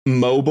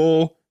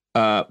mobile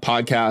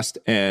podcast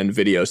and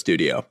video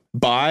studio.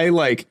 Buy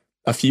like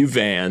a few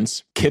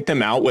vans, kit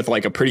them out with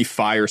like a pretty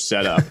fire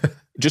setup.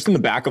 Just in the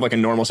back of like a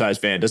normal size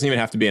van, doesn't even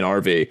have to be an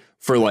RV,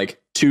 for like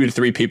 2 to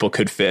 3 people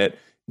could fit.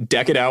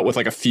 Deck it out with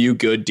like a few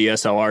good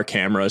DSLR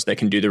cameras that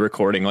can do the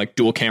recording, like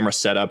dual camera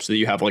setup, so that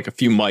you have like a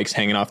few mics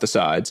hanging off the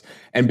sides,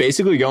 and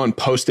basically go and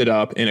post it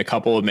up in a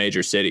couple of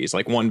major cities,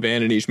 like one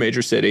van in each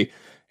major city,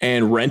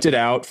 and rent it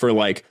out for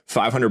like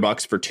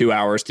 $500 for 2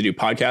 hours to do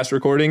podcast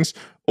recordings,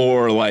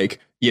 or like,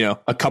 you know,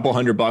 a couple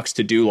 $100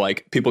 to do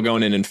like people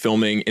going in and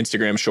filming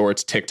Instagram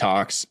shorts,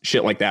 TikToks,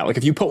 shit like that. Like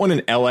if you put one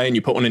in LA and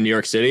you put one in New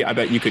York City, I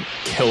bet you could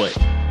kill it.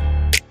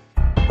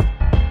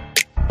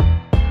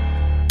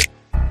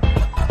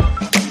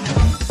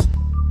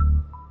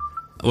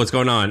 What's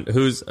going on?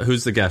 Who's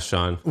the guest,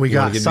 Sean? We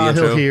got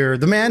Sahil here,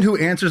 the man who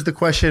answers the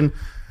question,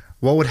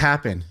 what would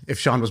happen if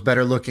Sean was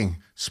better looking,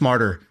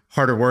 smarter,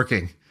 harder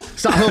working?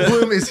 Sahil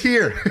Bloom is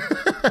here.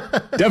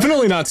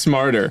 Definitely not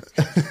smarter.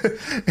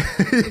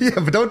 Yeah,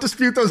 but don't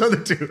dispute those other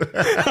two.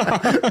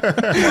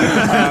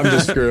 I'm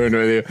just screwing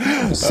with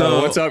you.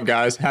 So what's up,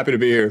 guys? Happy to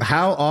be here.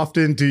 How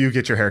often do you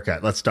get your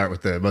haircut? Let's start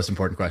with the most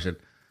important question.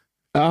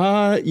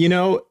 You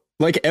know,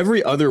 like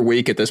every other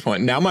week at this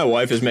point. Now my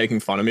wife is making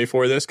fun of me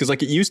for this, because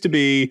like it used to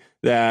be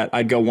that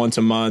I'd go once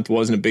a month,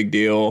 wasn't a big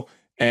deal.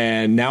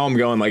 And now I'm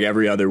going like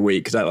every other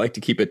week because I like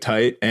to keep it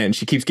tight. And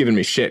she keeps giving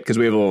me shit because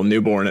we have a little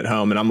newborn at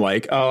home. And I'm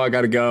like, oh, I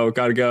gotta go.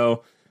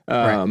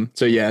 Right.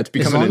 So yeah, it's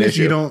becoming an issue. As long as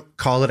you don't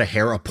call it a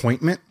hair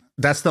appointment,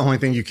 that's the only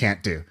thing you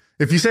can't do.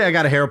 If you say I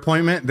got a hair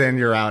appointment, then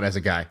you're out as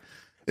a guy.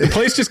 The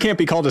place just can't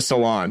be called a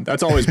salon.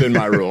 That's always been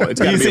my rule.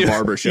 It's got to be a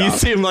barber shop. You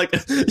seem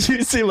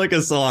like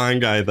a salon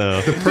guy,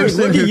 though. The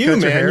person Dude, look at you,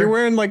 man. You're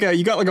wearing like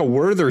you got like a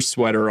Werther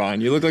sweater on.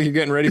 You look like you're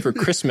getting ready for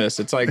Christmas.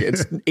 It's like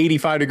it's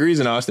 85 degrees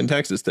in Austin,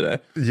 Texas today.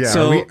 Yeah.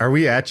 So, are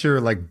we at your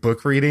like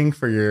book reading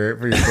for your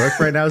book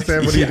right now,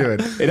 Sam? What are you doing?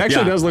 It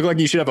actually does look like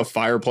you should have a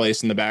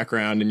fireplace in the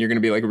background, and you're going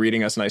to be like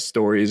reading us nice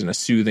stories in a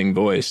soothing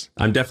voice.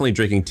 I'm definitely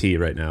drinking tea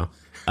right now.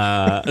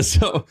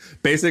 So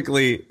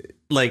basically,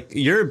 like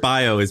your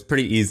bio is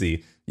pretty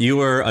easy. You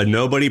were a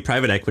nobody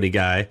private equity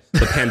guy.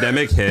 The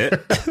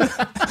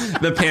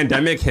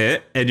pandemic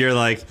hit. And you're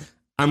like,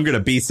 I'm going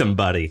to be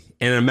somebody.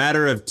 And in a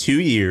matter of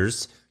 2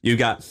 years, you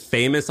got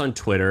famous on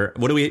Twitter.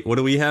 What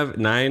do we have?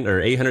 9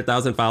 or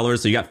 800,000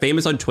 followers. So you got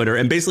famous on Twitter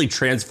and basically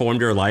transformed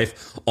your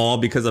life all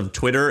because of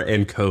Twitter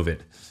and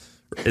COVID.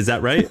 Is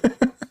that right?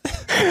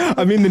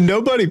 I mean, the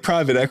nobody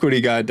private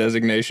equity guy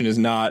designation is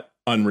not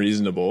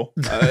unreasonable.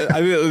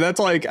 I mean, that's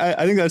like,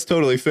 I think that's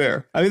totally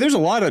fair. I mean, there's a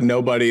lot of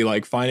nobody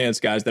like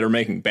finance guys that are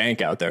making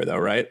bank out there though,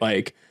 right?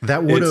 Like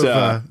that would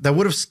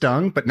have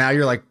stung, but now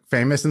you're like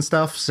famous and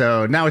stuff.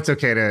 So now it's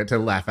okay to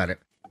laugh at it.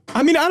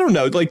 I mean, I don't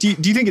know. Like, do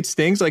you think it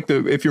stings? Like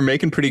if you're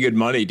making pretty good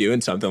money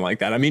doing something like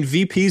that? I mean,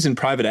 VPs in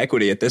private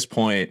equity at this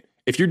point,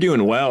 if you're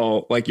doing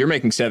well, like you're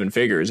making 7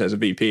 figures as a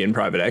VP in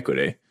private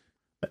equity.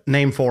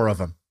 Name 4 of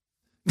them.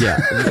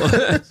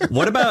 Yeah.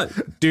 What about,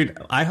 dude,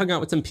 I hung out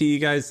with some PE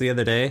guys the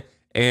other day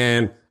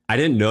and I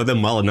didn't know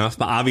them well enough,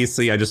 but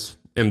obviously I just,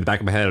 in the back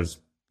of my head, I was,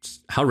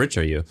 how rich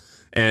are you?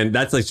 And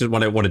that's like just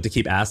what I wanted to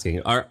keep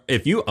asking.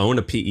 If you own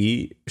a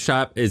PE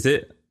shop, is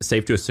it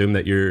safe to assume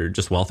that you're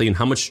just wealthy, and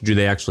how much do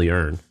they actually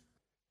earn?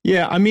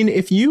 Yeah. I mean,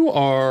 if you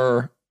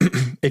are a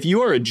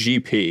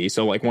GP,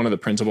 so like one of the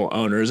principal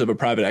owners of a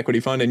private equity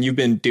fund, and you've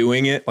been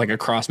doing it like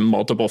across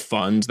multiple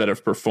funds that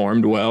have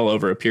performed well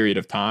over a period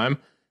of time,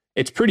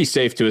 it's pretty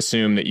safe to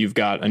assume that you've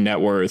got a net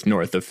worth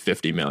north of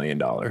 $50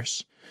 million.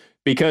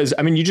 Because,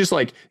 I mean, you just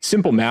like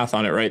simple math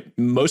on it, right?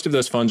 Most of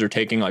those funds are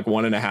taking like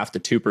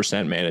 1.5% to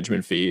 2%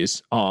 management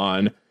fees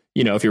on,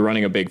 you know, if you're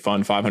running a big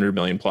fund, 500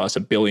 million plus,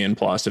 $1 billion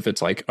plus, if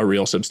it's like a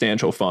real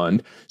substantial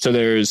fund. So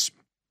there's,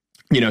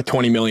 you know,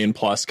 20 million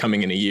plus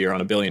coming in a year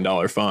on $1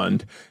 billion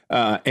fund.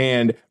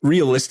 And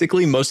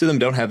realistically, most of them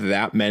don't have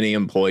that many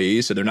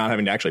employees. So they're not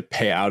having to actually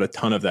pay out a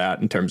ton of that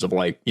in terms of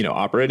like, you know,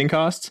 operating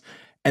costs.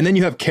 And then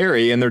you have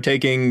carry, and they're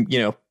taking, you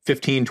know,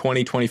 15,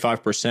 20,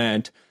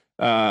 25%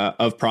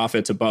 of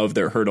profits above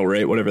their hurdle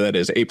rate, whatever that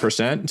is,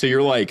 8%. So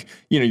you're like,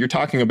 you know, you're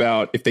talking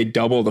about if they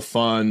double the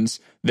funds,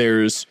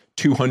 there's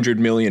 $200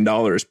 million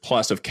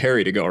plus of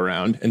carry to go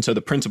around. And so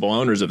the principal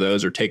owners of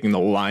those are taking the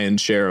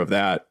lion's share of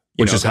that.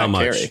 Which is how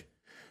much? Carry.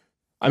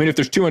 I mean, if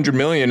there's 200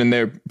 million and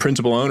their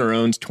principal owner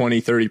owns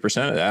 20,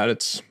 30% of that,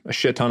 it's a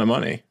shit ton of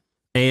money.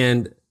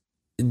 And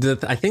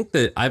I think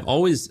that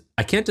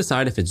I can't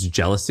decide if it's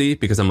jealousy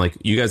because I'm like,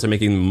 you guys are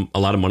making a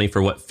lot of money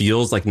for what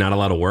feels like not a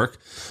lot of work,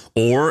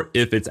 or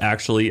if it's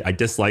actually, I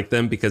dislike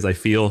them because I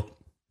feel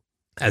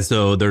as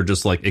though they're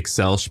just like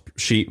Excel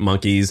sheet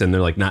monkeys and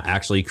they're like not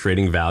actually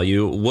creating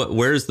value.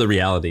 Where's the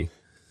reality?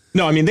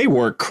 No, I mean, they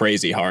work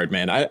crazy hard,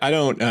 man. I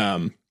don't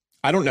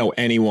know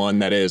anyone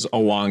that is a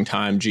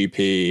longtime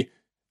GP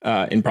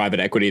in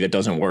private equity that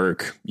doesn't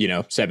work, you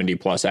know, 70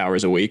 plus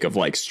hours a week of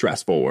like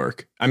stressful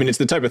work. I mean, it's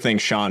the type of thing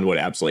Sean would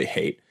absolutely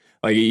hate.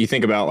 Like you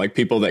think about like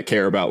people that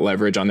care about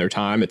leverage on their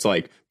time, it's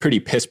like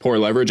pretty piss poor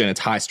leverage and it's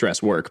high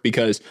stress work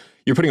because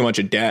you're putting a bunch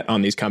of debt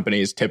on these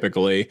companies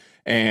typically.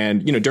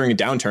 And, you know, during a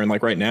downturn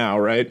like right now,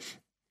 right,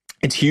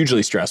 it's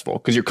hugely stressful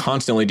because you're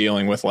constantly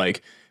dealing with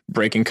like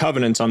breaking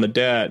covenants on the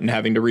debt and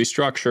having to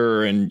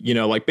restructure. And,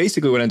 like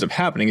basically what ends up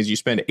happening is you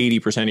spend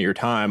 80% of your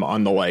time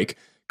on the like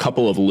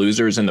couple of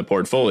losers in the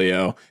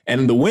portfolio,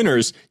 and the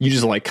winners, you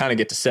just like kind of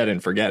get to set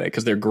and forget it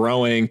because they're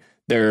growing.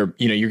 They're,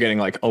 you're getting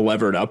like a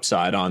levered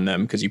upside on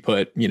them because you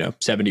put,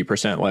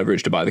 70%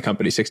 leverage to buy the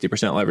company,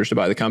 60% leverage to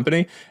buy the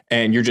company.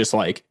 And you're just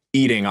like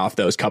eating off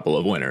those couple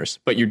of winners,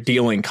 but you're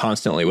dealing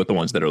constantly with the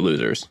ones that are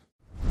losers.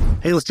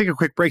 Hey, let's take a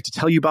quick break to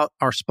tell you about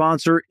our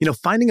sponsor.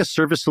 Finding a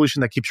service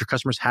solution that keeps your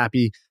customers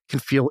happy can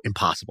feel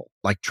impossible,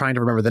 like trying to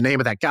remember the name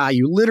of that guy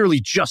you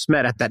literally just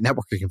met at that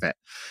networking event.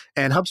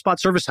 And HubSpot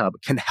Service Hub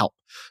can help.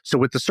 So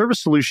with the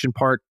service solution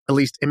part, at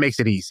least it makes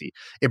it easy.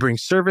 It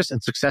brings service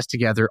and success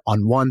together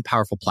on one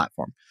powerful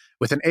platform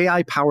with an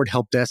AI-powered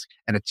help desk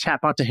and a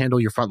chatbot to handle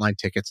your frontline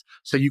tickets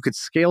so you could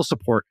scale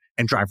support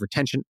and drive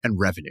retention and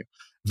revenue.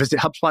 Visit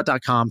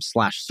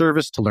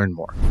HubSpot.com/service to learn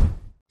more.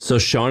 So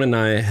Sean and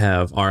I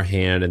have our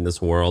hand in this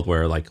world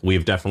where like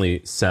we've definitely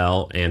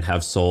sell and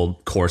have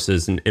sold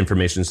courses and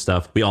information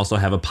stuff. We also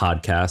have a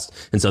podcast.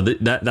 And so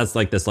that's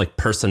like this like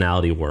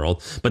personality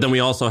world. But then we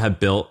also have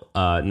built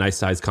nice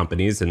sized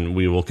companies, and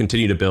we will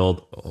continue to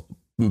build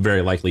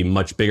very likely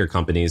much bigger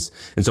companies.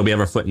 And so we have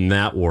our foot in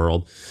that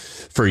world.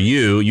 For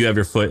you have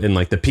your foot in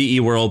like the PE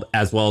world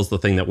as well as the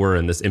thing that we're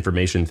in, this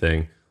information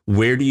thing.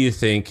 Where do you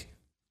think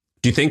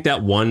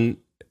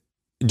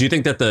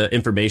the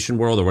information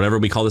world or whatever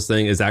we call this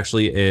thing is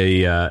actually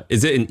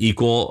is it an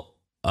equal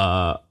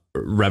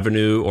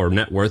revenue or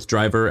net worth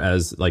driver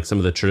as like some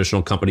of the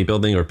traditional company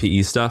building or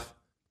PE stuff?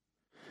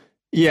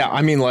 Yeah.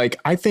 I mean, like,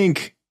 I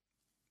think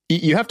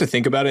you have to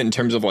think about it in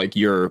terms of like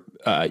your,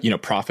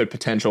 profit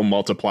potential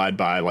multiplied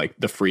by like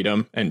the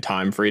freedom and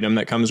time freedom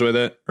that comes with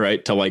it,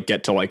 right? To like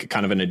get to like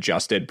kind of an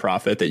adjusted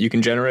profit that you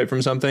can generate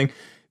from something.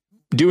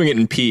 Doing it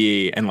in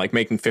PE and like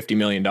making $50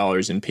 million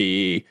in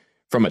PE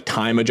from a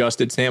time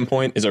adjusted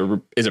standpoint is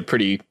a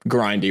pretty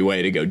grindy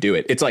way to go do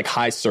it. It's like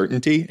high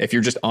certainty. If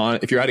you're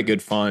at a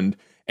good fund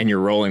and you're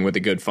rolling with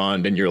a good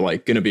fund and you're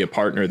like going to be a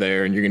partner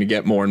there and you're going to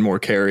get more and more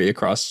carry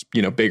across,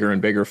 bigger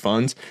and bigger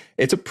funds,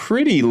 it's a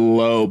pretty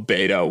low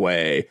beta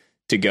way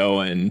to go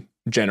and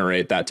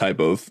generate that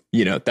type of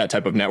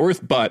net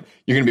worth. But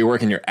you're going to be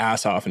working your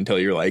ass off until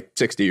you're like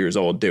 60 years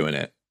old doing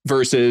it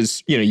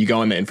versus, you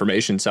go on the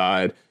information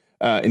side,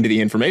 into the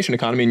information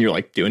economy, and you're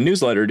like doing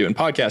newsletter, doing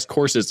podcast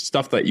courses,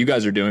 stuff that you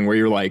guys are doing where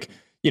you're like,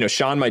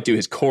 Sean might do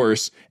his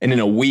course and in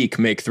a week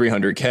make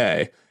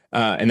 300K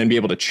and then be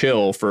able to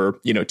chill for,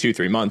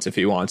 2-3 months if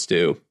he wants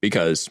to,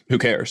 because who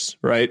cares,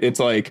 right? It's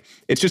like,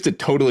 it's just a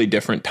totally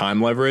different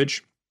time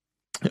leverage.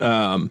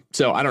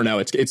 So I don't know.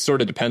 It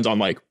sort of depends on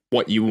like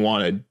what you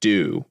want to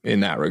do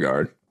in that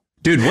regard.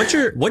 Dude,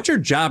 what's your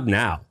job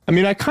now? I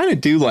mean, I kind of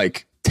do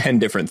like 10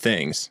 different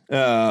things.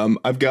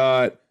 I've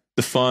got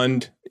the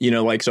fund,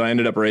 so I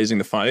ended up raising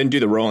the fund. I didn't do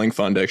the rolling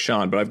fund like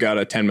Sean, but I've got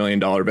a $10 million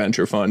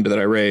venture fund that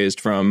I raised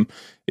from,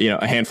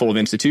 a handful of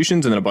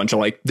institutions, and then a bunch of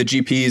like the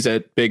GPs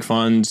at big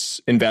funds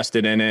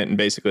invested in it and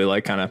basically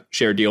like kind of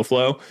share deal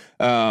flow.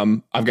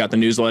 I've got the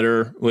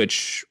newsletter,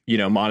 which,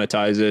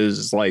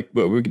 monetizes like,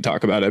 but we can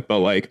talk about it, but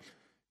like,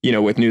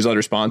 with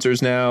newsletter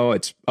sponsors now,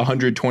 it's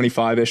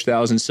 125-ish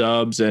thousand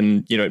subs,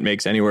 and, it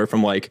makes anywhere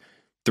from like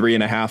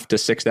 $3,500 to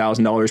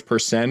 $6,000 per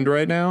send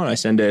right now. And I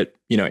send it,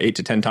 8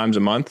 to 10 times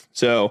a month.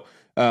 So,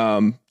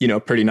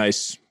 pretty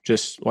nice,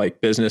 just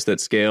like business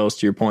that scales.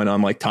 To your point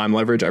on like time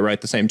leverage, I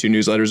write the same 2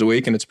 newsletters a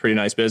week, and it's a pretty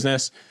nice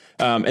business.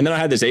 And then I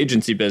had this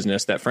agency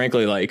business that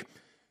frankly like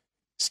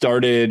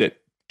started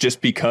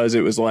just because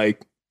it was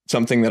like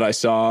something that I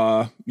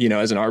saw,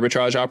 as an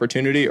arbitrage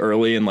opportunity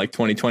early in like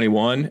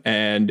 2021.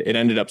 And it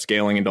ended up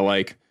scaling into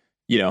like,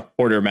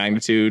 order of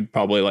magnitude,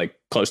 probably like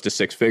close to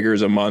 6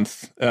 figures a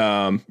month,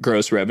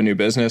 gross revenue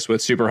business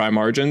with super high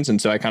margins.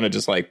 And so I kind of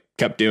just like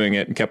kept doing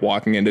it and kept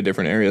walking into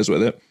different areas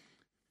with it.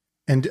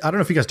 And I don't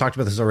know if you guys talked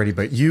about this already,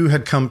 but you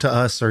had come to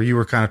us, or you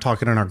were kind of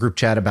talking in our group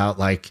chat about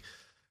like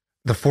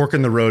the fork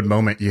in the road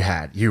moment you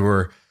had. You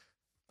were,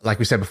 like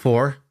we said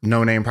before,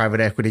 no name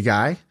private equity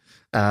guy,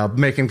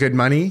 making good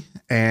money.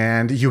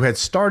 And you had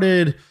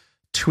started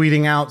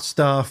tweeting out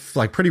stuff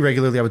like pretty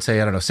regularly, I would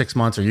say, 6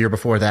 months or a year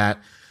before that.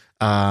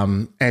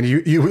 And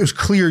it was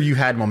clear you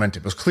had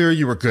momentum. It was clear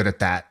you were good at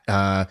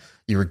that.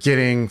 You were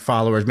getting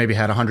followers, maybe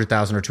had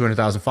 100,000 or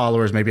 200,000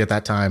 followers, maybe at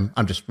that time.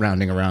 I'm just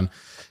rounding around.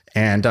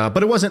 And,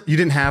 but it wasn't, you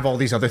didn't have all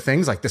these other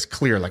things like this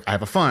clear, like I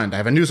have a fund, I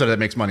have a newsletter that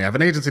makes money, I have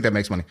an agency that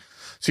makes money.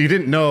 So you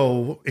didn't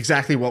know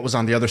exactly what was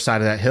on the other side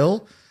of that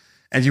hill.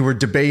 And you were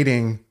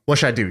debating, what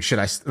should I do? Should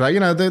I,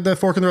 the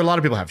fork in the road a lot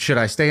of people have, should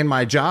I stay in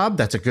my job?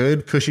 That's a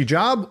good cushy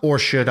job. Or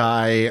should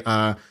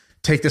I,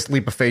 take this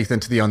leap of faith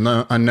into the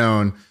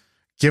unknown?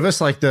 Give us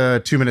like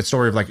the 2-minute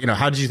story of like,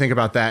 how did you think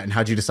about that and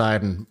how did you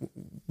decide? And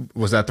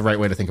was that the right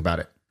way to think about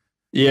it?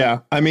 Yeah.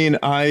 I mean,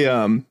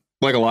 I,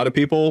 like a lot of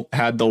people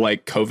had the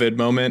like COVID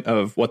moment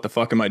of what the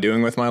fuck am I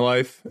doing with my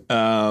life?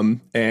 And,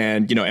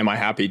 am I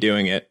happy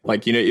doing it?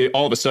 Like,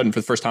 all of a sudden for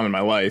the first time in my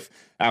life,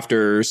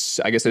 after,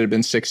 I guess it had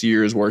been 6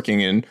 years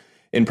working in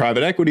in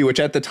private equity, which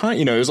at the time,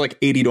 it was like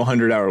 80 to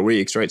 100-hour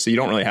weeks, right? So you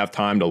don't really have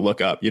time to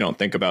look up. You don't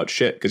think about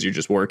shit because you're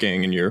just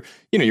working and you're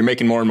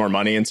making more and more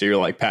money. And so you're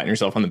like patting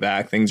yourself on the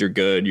back. Things are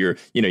good. You're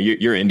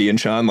Indian,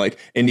 Sean, like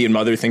Indian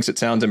mother thinks it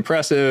sounds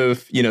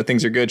impressive.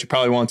 Things are good. She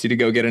probably wants you to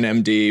go get an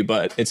MD,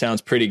 but it sounds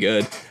pretty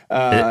good.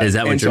 Is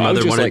that what your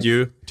mother wanted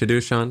you to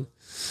do, Sean?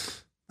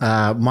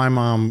 My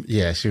mom,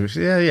 she was,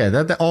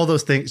 that all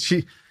those things.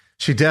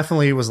 She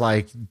definitely was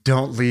like,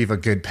 don't leave a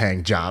good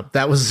paying job.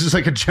 That was just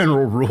like a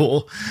general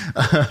rule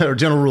or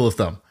general rule of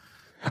thumb.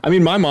 I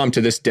mean, my mom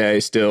to this day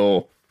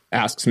still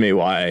asks me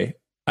why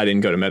I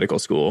didn't go to medical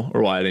school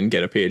or why I didn't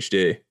get a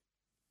PhD.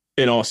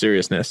 In all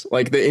seriousness,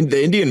 like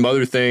the Indian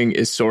mother thing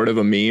is sort of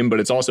a meme, but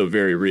it's also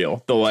very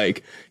real.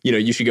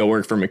 You should go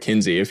work for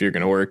McKinsey if you're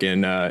going to work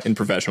in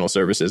professional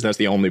services. That's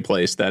the only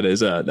place that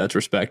is that's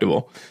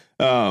respectable.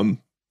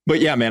 But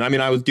yeah, man, I mean,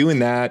 I was doing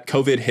that.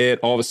 COVID hit.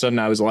 All of a sudden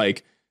I was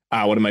like,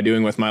 what am I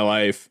doing with my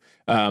life?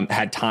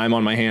 Had time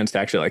on my hands to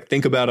actually like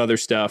think about other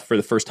stuff for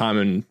the first time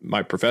in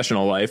my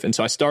professional life. And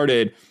so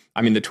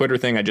the Twitter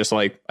thing, I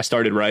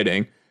started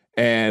writing,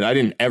 and I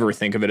didn't ever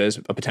think of it as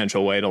a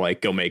potential way to like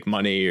go make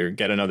money or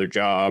get another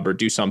job or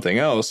do something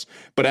else.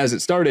 But as it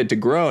started to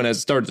grow and as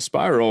it started to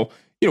spiral,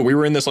 we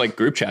were in this like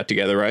group chat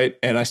together, right?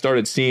 And I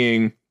started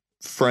seeing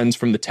friends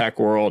from the tech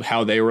world,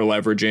 how they were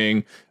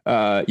leveraging,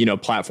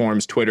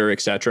 platforms, Twitter, et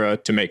cetera,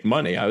 to make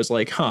money. I was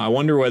like, I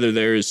wonder whether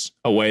there's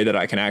a way that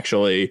I can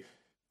actually,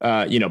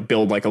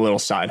 build like a little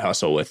side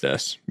hustle with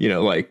this,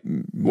 like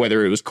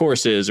whether it was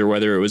courses or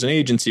whether it was an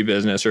agency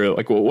business or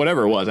like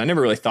whatever it was. I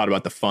never really thought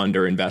about the fund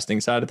or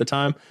investing side at the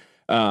time.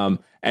 And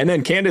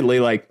then candidly,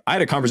 like I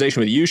had a conversation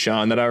with you,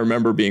 Sean, that I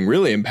remember being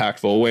really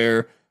impactful,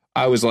 where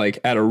I was like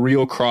at a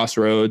real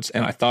crossroads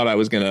and I thought I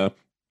was going to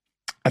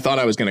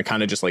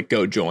kind of just like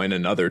go join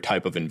another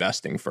type of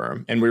investing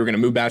firm. And we were going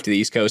to move back to the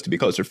East Coast to be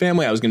closer to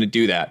family. I was going to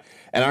do that.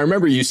 And I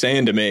remember you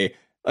saying to me,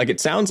 like,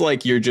 it sounds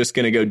like you're just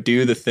going to go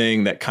do the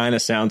thing that kind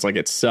of sounds like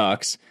it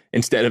sucks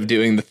instead of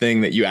doing the thing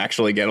that you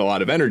actually get a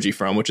lot of energy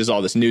from, which is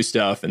all this new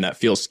stuff and that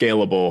feels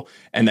scalable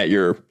and that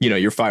you're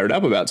fired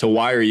up about. So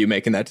why are you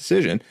making that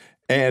decision?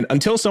 And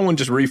until someone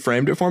just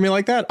reframed it for me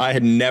like that, I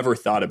had never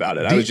thought about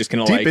it. I was just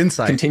going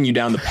to continue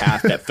down the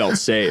path that felt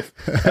safe.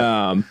 And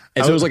so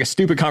it was like a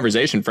stupid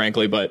conversation,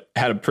 frankly, but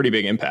had a pretty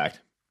big impact.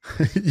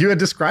 You had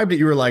described it.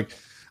 You were like,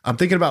 I'm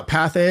thinking about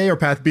path A or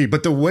path B,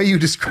 but the way you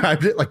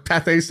described it, like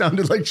path A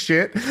sounded like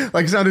shit,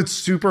 like it sounded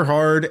super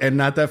hard and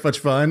not that much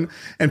fun.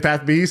 And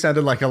path B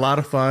sounded like a lot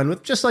of fun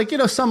with just like,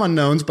 some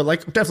unknowns, but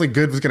like definitely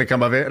good was going to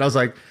come of it. And I was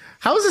like,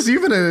 how is this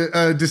even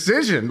a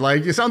decision?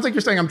 Like, it sounds like you're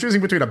saying I'm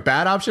choosing between a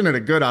bad option and a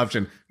good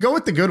option. Go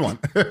with the good one.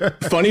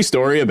 Funny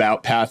story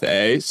about Path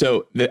A.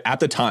 So at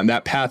the time,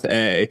 that Path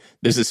A,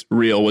 this is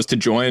real, was to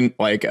join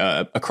like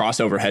a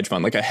crossover hedge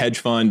fund, like a hedge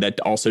fund that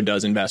also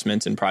does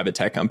investments in private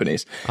tech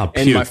companies.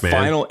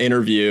 Final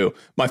interview,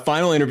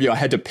 I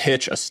had to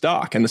pitch a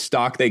stock, and the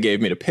stock they gave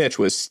me to pitch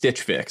was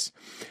Stitch Fix.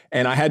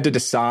 And I had to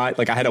decide,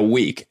 like I had a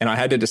week, and I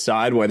had to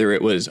decide whether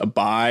it was a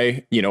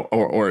buy,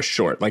 or a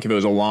short, like if it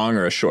was a long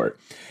or a short.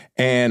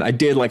 And I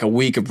did like a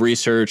week of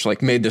research,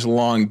 like made this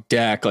long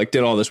deck, like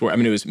did all this work. I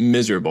mean, it was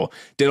miserable.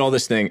 Did all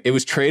this thing. It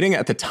was trading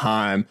at the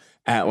time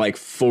at like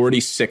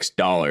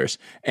 $46.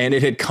 And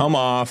it had come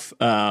off,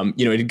 it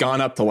had gone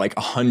up to like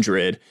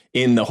 100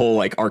 in the whole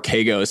like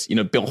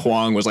Archegos, Bill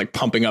Huang was like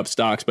pumping up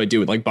stocks by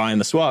doing like buying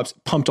the swaps,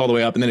 pumped all the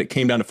way up. And then it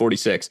came down to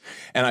 46.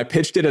 And I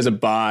pitched it as a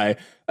buy,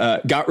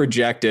 got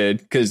rejected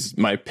because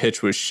my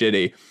pitch was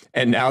shitty.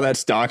 And now that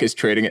stock is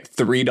trading at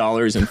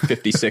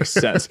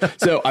 $3.56.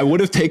 So I would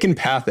have taken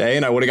Path A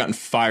and I would have gotten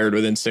fired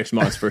within 6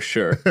 months for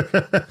sure.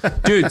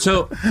 Dude,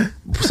 so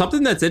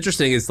something that's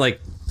interesting is like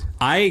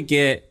I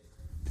get,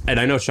 and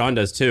I know Sean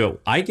does too,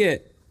 I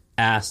get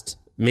asked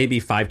maybe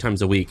 5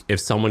 times a week if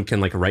someone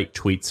can like write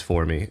tweets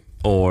for me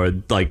or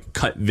like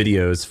cut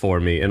videos for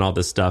me and all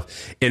this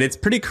stuff. And it's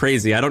pretty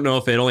crazy. I don't know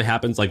if it only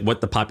happens like what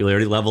the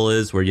popularity level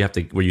is where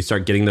you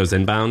start getting those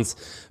inbounds.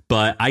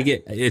 But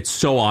it's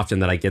so often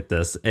that I get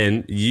this,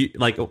 and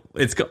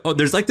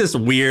there's like this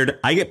weird,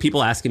 I get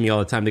people asking me all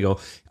the time, they go,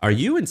 are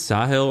you in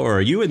Sahil, or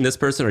are you in this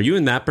person? Are you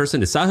in that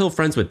person? Is Sahil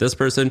friends with this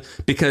person?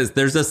 Because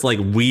there's this like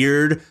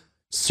weird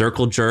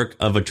circle jerk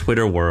of a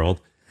Twitter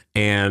world.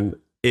 And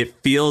it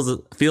feel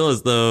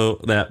as though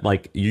that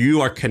like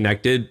you are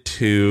connected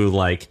to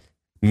like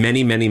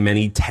many, many,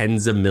 many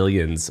tens of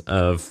millions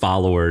of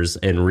followers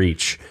and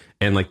reach.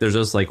 And like, there's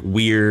this like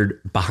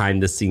weird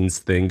behind the scenes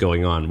thing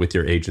going on with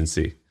your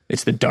agency.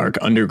 It's the dark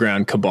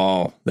underground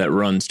cabal that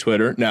runs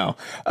Twitter. No,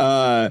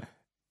 I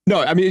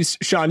mean,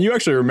 Sean, you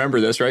actually remember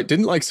this, right?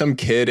 Didn't like some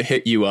kid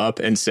hit you up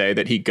and say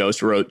that he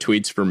ghost wrote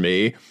tweets for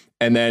me?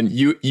 And then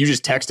you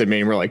just texted me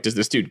and were like, does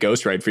this dude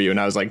ghostwrite for you? And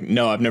I was like,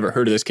 no, I've never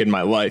heard of this kid in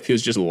my life. He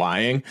was just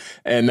lying.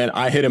 And then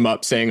I hit him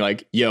up saying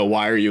like, yo,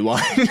 why are you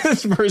lying to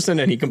this person?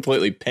 And he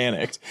completely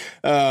panicked.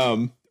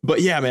 But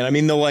yeah, man, I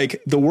mean,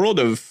 the world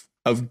of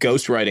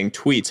ghostwriting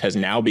tweets has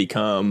now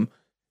become,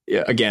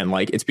 again,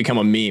 like it's become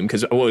a meme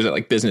because what was it,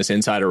 like Business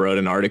Insider wrote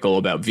an article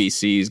about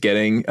VCs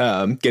getting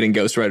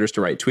ghostwriters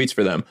to write tweets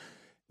for them.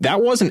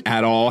 that wasn't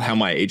at all how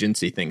my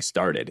agency thing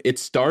started. It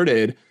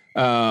started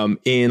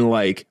in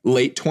like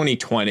late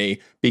 2020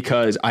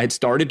 because I had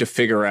started to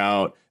figure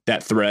out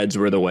that threads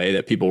were the way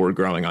that people were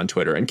growing on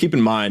Twitter. And keep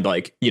in mind,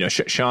 like, you know,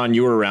 Sean,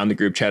 you were around the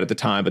group chat at the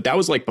time, but that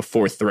was like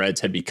before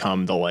threads had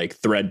become the like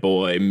thread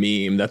boy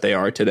meme that they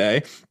are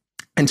today.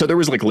 And so there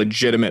was like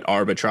legitimate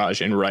arbitrage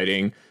in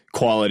writing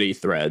quality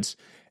threads.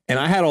 And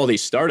I had all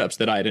these startups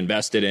that I had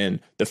invested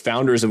in, the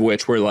founders of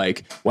which were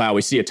like, wow,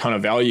 we see a ton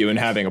of value in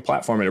having a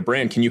platform and a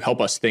brand. Can you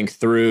help us think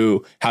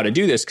through how to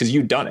do this? Because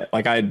you'd done it.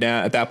 Like I had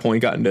at that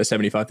point gotten to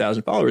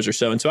 75,000 followers or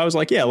so. And so I was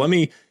like, yeah, let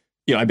me,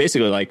 you know, I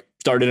basically like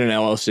started an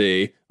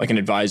LLC, like an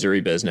advisory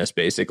business,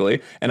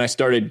 basically. And I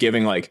started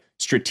giving like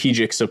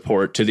strategic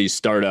support to these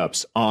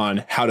startups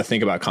on how to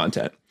think about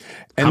content.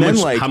 And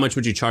how much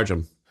would you charge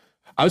them?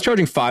 I was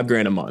charging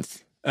 $5,000 a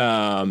month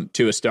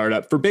to a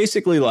startup for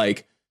basically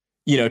like,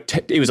 you know,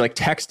 it was like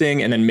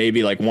texting and then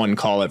maybe like one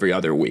call every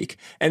other week.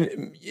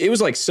 And it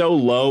was like so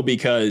low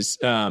because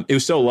it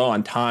was so low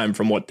on time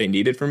from what they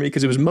needed from me,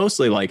 because it was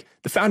mostly like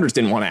the founders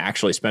didn't want to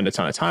actually spend a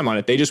ton of time on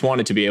it. They just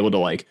wanted to be able to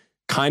like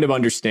kind of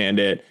understand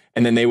it.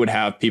 And then they would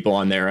have people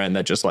on their end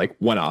that just like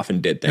went off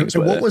and did things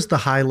with it. What was the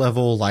high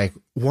level, like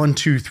 1,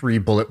 2, 3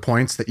 bullet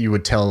points that you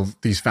would tell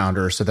these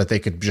founders so that they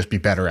could just be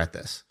better at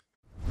this?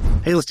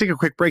 Hey, let's take a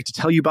quick break to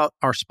tell you about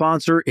our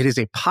sponsor. It is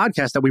a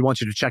podcast that we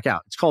want you to check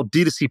out. It's called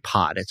D2C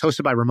Pod. It's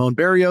hosted by Ramon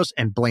Barrios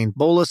and Blaine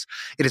Bolus.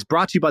 It is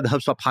brought to you by the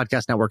HubSpot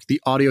Podcast Network, the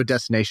audio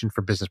destination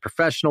for business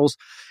professionals.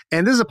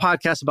 And this is a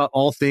podcast about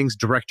all things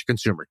direct to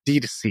consumer,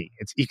 D2C.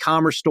 It's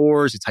e-commerce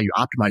stores. It's how you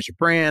optimize your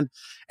brand.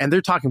 And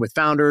they're talking with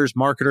founders,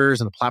 marketers,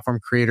 and the platform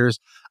creators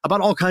about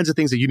all kinds of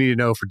things that you need to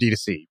know for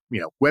D2C.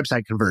 You know,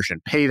 website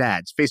conversion, paid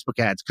ads, Facebook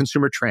ads,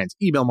 consumer trends,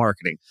 email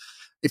marketing.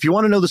 If you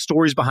want to know the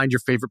stories behind your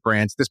favorite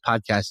brands, this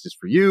podcast is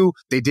for you.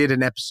 They did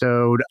an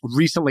episode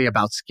recently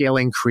about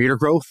scaling creator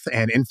growth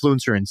and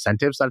influencer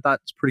incentives that I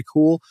thought was pretty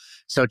cool.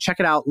 So check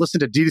it out.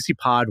 Listen to D2C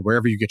Pod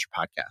wherever you get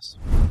your podcasts.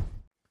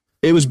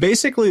 It was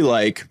basically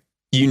like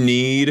you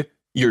need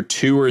your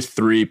 2 or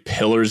 3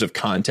 pillars of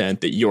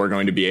content that you're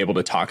going to be able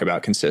to talk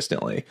about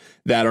consistently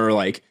that are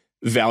like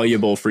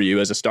valuable for you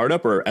as a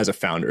startup or as a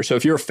founder. So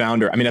if you're a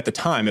founder, I mean, at the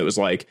time it was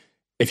like,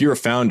 if you're a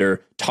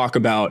founder, talk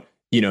about,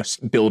 you know,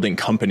 building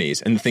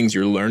companies and the things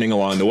you're learning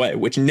along the way,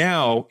 which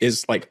now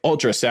is like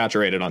ultra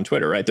saturated on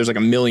Twitter, right? There's like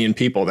a million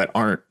people that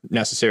aren't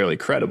necessarily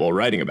credible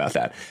writing about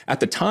that.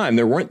 At the time,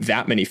 there weren't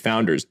that many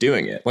founders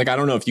doing it. Like, I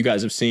don't know if you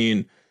guys have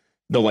seen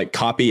the like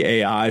Copy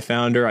AI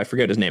founder. I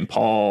forget his name,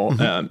 Paul.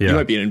 You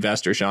might be an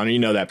investor, Sean, or you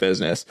know that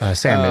business.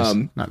 Sam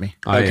is, not me.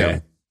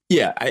 Okay.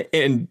 Yeah.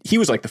 And he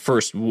was like the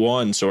first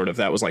one sort of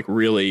that was like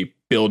really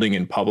building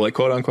in public,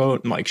 quote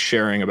unquote, and like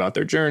sharing about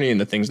their journey and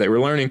the things they were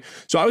learning.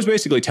 So I was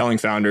basically telling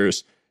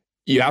founders,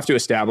 you have to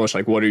establish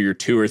like what are your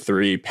 2 or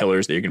 3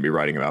 pillars that you're going to be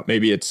writing about.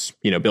 Maybe it's,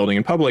 you know, building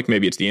in public.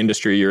 Maybe it's the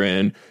industry you're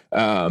in.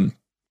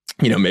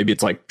 You know, maybe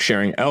it's like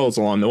sharing L's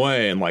along the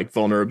way and like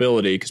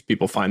vulnerability because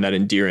people find that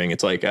endearing.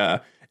 It's like,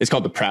 it's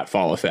called the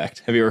pratfall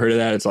effect. Have you ever heard of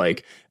that? It's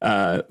like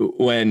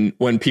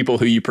when people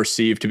who you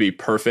perceive to be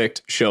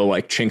perfect show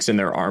like chinks in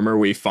their armor,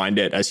 we find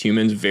it as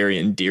humans very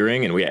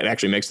endearing, and it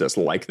actually makes us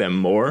like them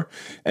more.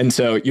 And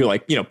so you're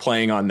like, you know,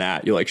 playing on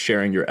that, you're like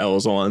sharing your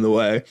L's along the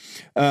way.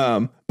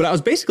 But I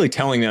was basically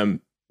telling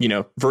them, you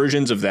know,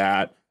 versions of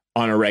that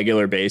on a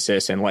regular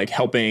basis and like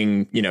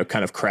helping, you know,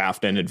 kind of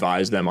craft and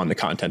advise them on the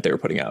content they were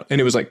putting out. And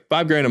it was like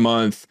 $5,000 a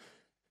month,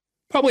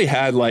 probably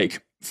had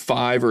like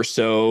 5 or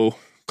so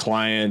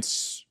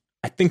clients.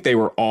 I think they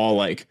were all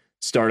like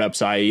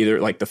startups. I either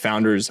like the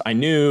founders I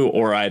knew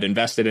or I'd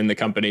invested in the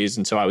companies.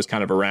 And so I was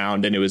kind of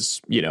around, and it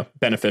was, you know,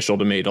 beneficial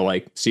to me to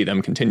like see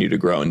them continue to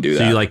grow and do that.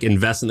 So you like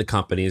invest in the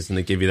companies and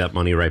they give you that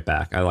money right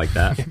back. I like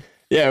that.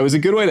 Yeah, it was a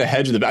good way to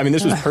hedge I mean,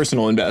 this was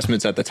personal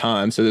investments at the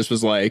time. So this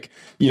was like,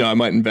 you know, I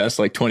might invest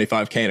like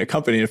 $25K in a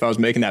company. And if I was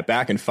making that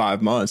back in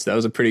 5 months, that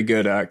was a pretty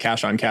good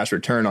cash on cash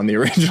return on the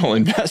original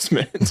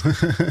investment.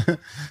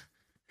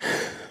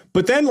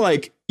 But then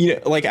like, you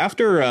know, like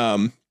after,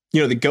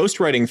 you know, the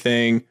ghostwriting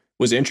thing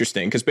was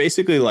interesting because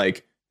basically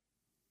like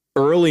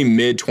early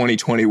mid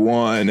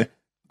 2021,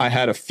 I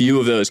had a few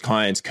of those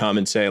clients come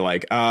and say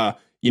like,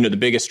 you know, the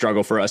biggest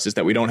struggle for us is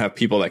that we don't have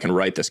people that can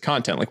write this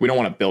content. Like we don't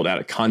want to build out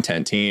a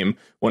content team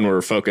when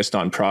we're focused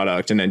on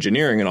product and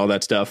engineering and all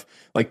that stuff.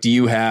 Like, do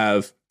you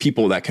have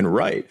people that can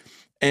write?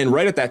 And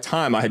right at that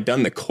time, I had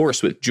done the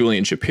course with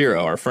Julian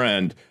Shapiro, our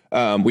friend.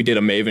 We did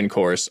a Maven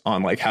course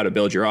on like how to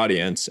build your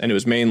audience. And it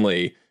was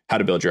mainly how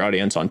to build your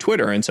audience on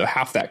Twitter. And so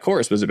half that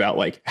course was about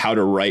like how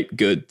to write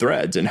good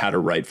threads and how to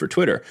write for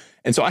Twitter.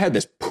 And so I had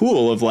this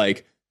pool of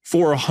like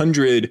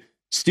 400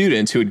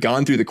 students who had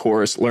gone through the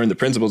course, learned the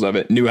principles of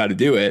it, knew how to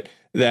do it,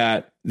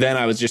 that then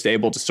I was just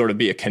able to sort of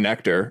be a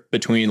connector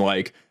between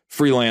like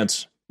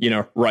freelance, you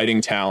know,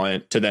 writing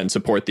talent to then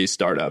support these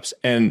startups.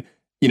 And,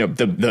 you know,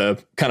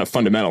 the kind of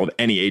fundamental of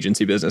any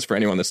agency business for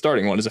anyone that's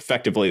starting one is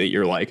effectively that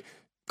you're like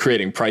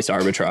creating price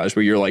arbitrage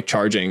where you're like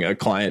charging a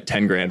client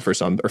 10 grand for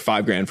some or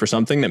 5 grand for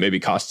something that maybe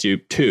costs you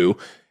 2.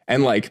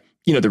 And like,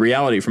 you know, the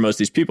reality for most of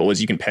these people is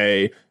you can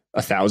pay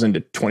 $1,000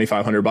 to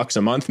 $2,500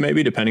 a month,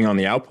 maybe depending on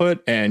the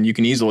output. And you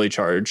can easily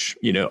charge,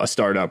 a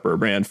startup or a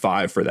brand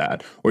 $5 for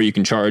that, or you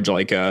can charge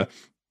like a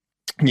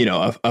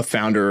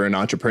founder or an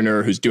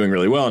entrepreneur who's doing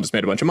really well and just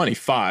made a bunch of money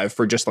 $5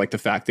 for just like the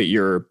fact that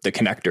you're the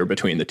connector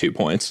between the 2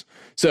 points.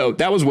 So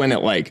that was when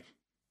it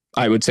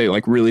I would say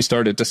really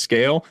started to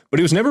scale, but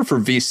it was never for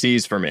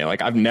VCs for me.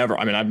 I've never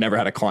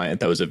had a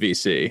client that was a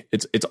VC.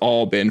 It's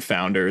all been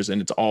founders,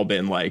 and it's all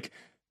been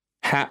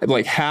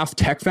half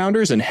tech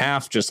founders and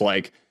half just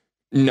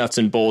nuts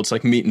and bolts,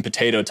 meat and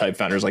potato type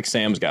founders, like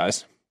Sam's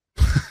guys.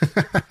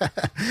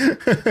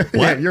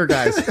 Yeah, your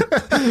guys.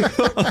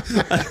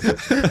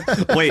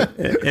 Wait,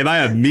 am I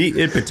a meat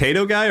and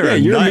potato guy or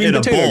you're nut a meat in and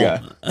a potato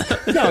bowl?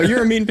 guy. No,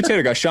 you're a meat and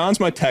potato guy. Sean's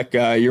my tech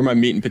guy. You're my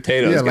meat and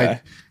potatoes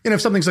guy.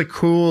 If something's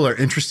cool or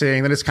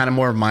interesting, then it's kind of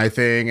more of my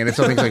thing. And if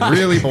something's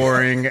really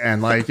boring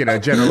and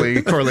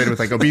generally correlated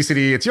with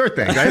obesity, it's your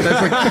thing, right?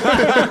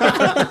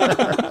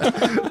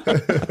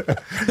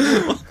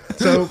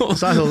 So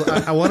Sahil,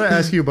 I want to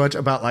ask you a bunch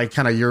about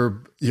kind of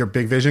your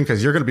big vision,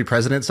 because you're going to be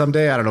president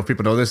someday. I don't know if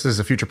people know this. There's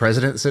a future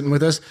president sitting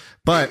with us.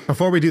 But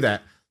before we do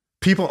that,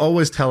 people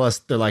always tell us,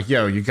 they're like,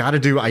 yo, you got to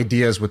do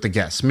ideas with the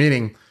guests,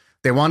 meaning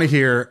they want to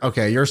hear,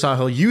 okay, you're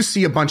Sahil, you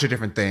see a bunch of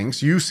different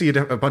things. You see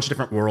a bunch of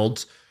different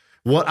worlds.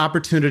 What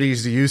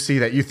opportunities do you see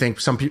that you think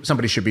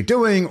somebody should be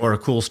doing, or a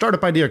cool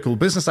startup idea, a cool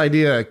business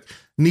idea, a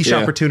niche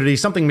opportunity,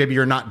 something maybe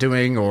you're not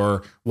doing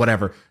or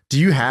whatever? Do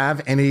you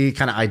have any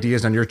kind of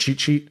ideas on your cheat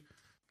sheet?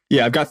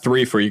 Yeah, I've got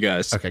 3 for you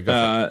guys. Okay, go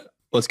for it.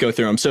 Let's go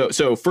through them.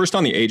 So first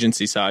on the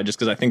agency side, just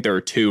because I think there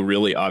are 2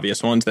 really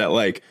obvious ones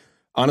that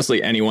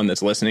honestly, anyone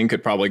that's listening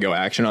could probably go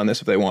action on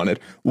this if they wanted.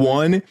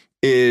 One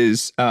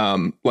is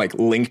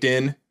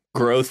LinkedIn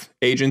growth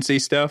agency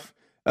stuff.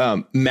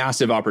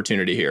 Massive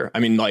opportunity here. I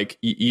mean,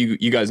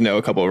 you guys know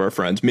a couple of our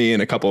friends, me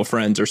and a couple of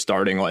friends are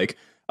starting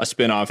a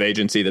spin-off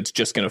agency that's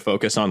just going to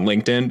focus on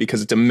LinkedIn,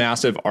 because it's a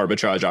massive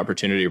arbitrage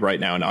opportunity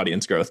right now in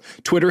audience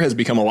growth. Twitter has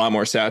become a lot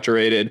more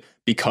saturated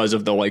because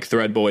of the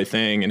thread boy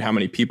thing and how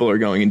many people are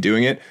going and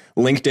doing it.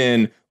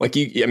 LinkedIn,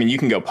 you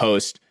can go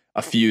post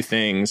a few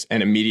things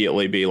and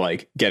immediately be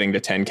getting to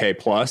 10K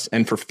plus.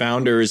 And for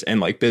founders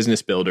and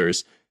business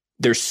builders,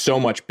 there's so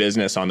much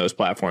business on those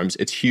platforms.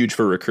 It's huge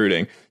for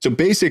recruiting. So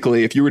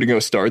basically, if you were to go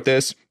start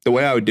this, the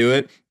way I would do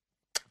it,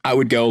 I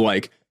would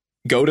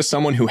go to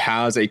someone who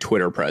has a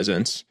Twitter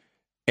presence,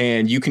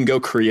 and you can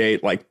go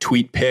create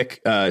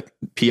TweetPic,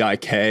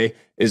 PIK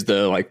is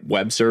the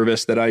web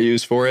service that I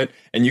use for it.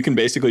 And you can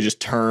basically just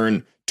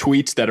turn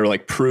tweets that are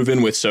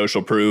proven with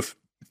social proof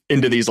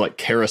into these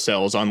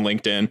carousels on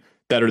LinkedIn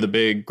that are the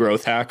big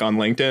growth hack on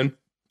LinkedIn.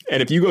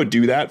 And if you go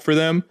do that for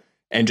them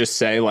and just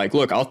say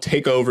look, I'll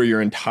take over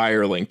your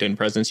entire LinkedIn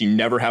presence. You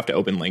never have to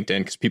open LinkedIn,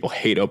 because people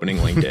hate opening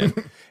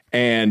LinkedIn.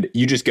 And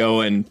you just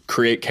go and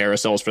create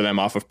carousels for them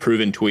off of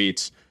proven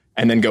tweets,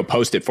 and then go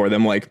post it for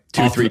them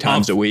 2-3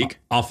 times a week.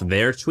 Off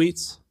their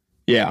tweets?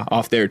 Yeah,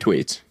 off their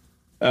tweets.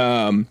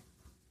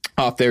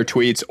 Off their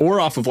tweets, or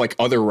off of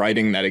other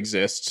writing that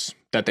exists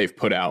that they've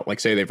put out.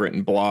 Say they've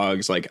written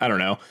blogs, I don't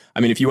know. I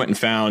mean, if you went and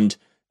found,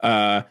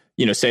 say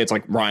it's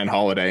Ryan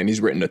Holiday and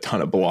he's written a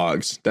ton of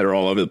blogs that are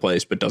all over the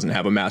place, but doesn't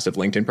have a massive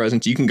LinkedIn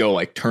presence, you can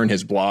go turn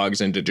his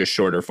blogs into just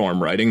shorter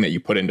form writing that you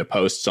put into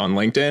posts on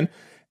LinkedIn,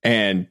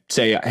 and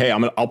say, hey,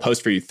 I'll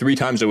post for you 3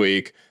 times a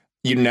week.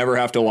 You never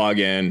have to log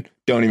in.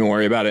 Don't even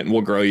worry about it. And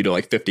we'll grow you to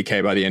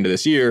 50K by the end of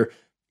this year.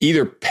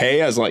 Either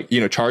pay as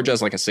charge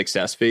as a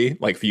success fee.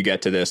 If you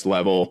get to this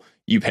level,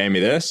 you pay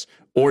me this,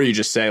 or you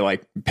just say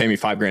pay me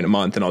 $5,000 a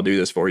month and I'll do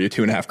this for you,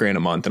 $2,500 a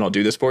month and I'll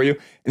do this for you.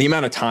 And the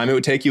amount of time it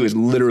would take you is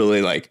literally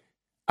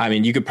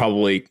you could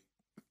probably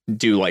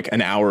do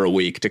an hour a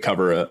week to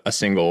cover a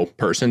single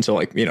person.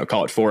 So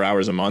call it 4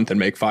 hours a month and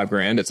make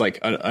 $5,000. It's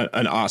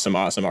an awesome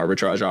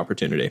arbitrage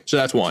opportunity. So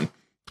that's one.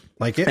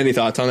 Like it. Any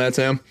thoughts on that,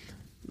 Sam?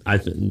 I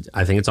think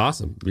it's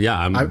awesome. Yeah,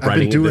 I've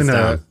been doing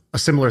a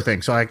similar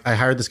thing. So I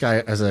hired this guy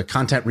as a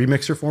content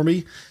remixer for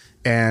me,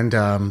 and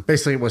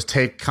basically it was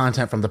take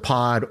content from the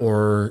pod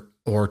or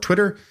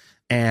Twitter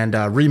and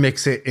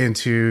remix it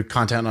into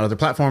content on other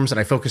platforms. And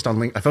I focused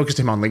him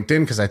on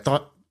LinkedIn, because I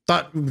thought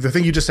the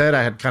thing you just said,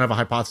 I had kind of a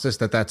hypothesis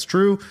that that's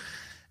true.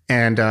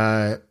 And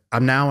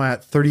I'm now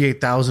at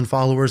 38,000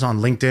 followers on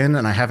LinkedIn,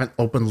 and I haven't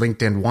opened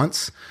LinkedIn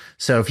once.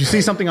 So if you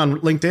see something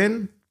on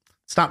LinkedIn,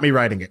 it's not me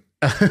writing it.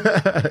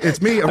 It's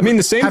me. I mean,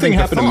 the same thing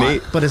happened to me,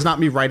 but it's not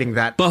me writing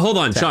that. But hold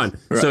on, text. Sean.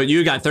 Right. So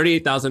you got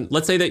 38,000.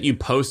 Let's say that you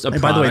post a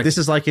product. By the way, this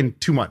is in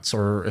 2 months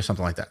or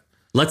something like that.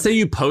 Let's say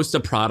you post a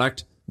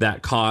product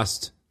that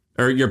cost,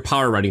 or your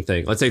power writing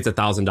thing. Let's say it's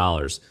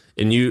 $1,000,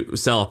 and you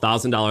sell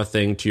 $1,000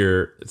 thing to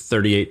your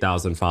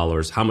 38,000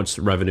 followers. How much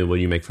revenue will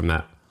you make from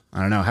that? I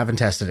don't know. Haven't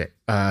tested it.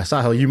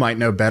 Sahil, you might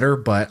know better,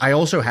 but I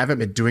also haven't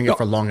been doing it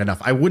for long enough.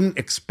 I wouldn't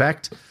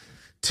expect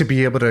to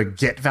be able to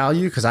get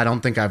value, because I don't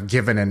think I've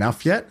given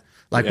enough yet.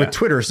 With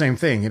Twitter, same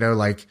thing,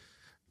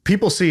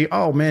 people see,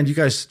 oh man, you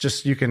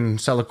guys you can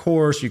sell a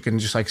course. You can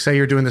just say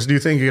you're doing this new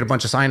thing. You get a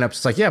bunch of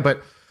signups. It's but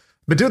I've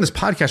been doing this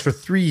podcast for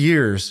 3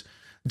 years.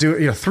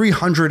 do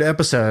 300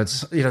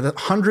 episodes, the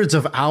hundreds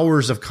of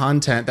hours of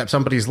content that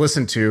somebody's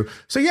listened to.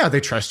 So yeah, they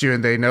trust you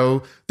and they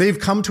know they've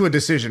come to a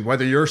decision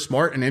whether you're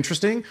smart and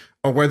interesting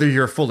or whether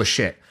you're full of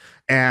shit.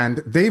 And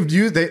they've done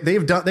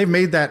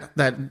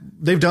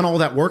all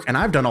that work, and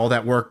I've done all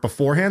that work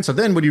beforehand. So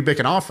then when you make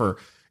an offer,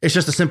 it's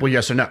just a simple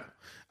yes or no.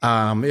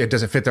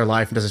 Does it fit their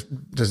life? Do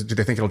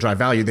they think it'll drive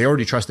value? They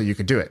already trust that you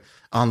could do it.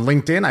 On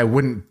LinkedIn, I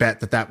wouldn't bet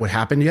that would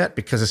happen yet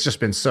because it's just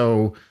been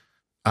so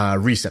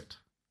recent.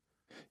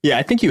 Yeah,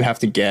 I think you have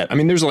to get, I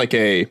mean, there's a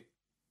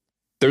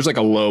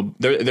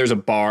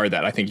bar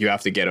that I think you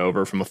have to get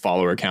over from a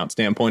follower count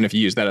standpoint if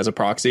you use that as a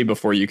proxy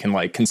before you can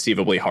like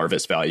conceivably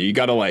harvest value. You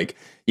got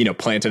to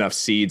plant enough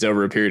seeds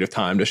over a period of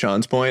time, to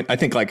Sean's point. I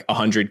think like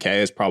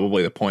 100K is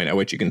probably the point at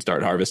which you can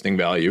start harvesting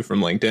value from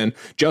LinkedIn.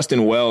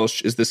 Justin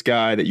Welsh is this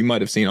guy that you might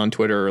have seen on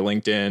Twitter or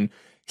LinkedIn.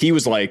 He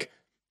was like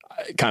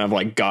kind of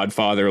like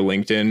Godfather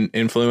LinkedIn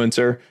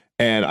influencer.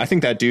 And I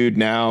think that dude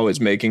now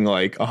is making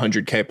like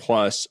 100K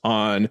plus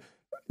on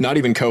not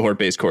even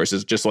cohort-based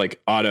courses, just like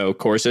auto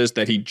courses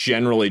that he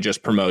generally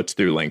just promotes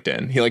through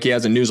LinkedIn. He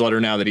has a newsletter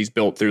now that he's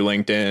built through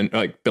LinkedIn,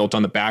 like built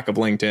on the back of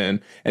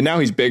LinkedIn. And now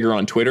he's bigger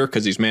on Twitter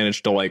because he's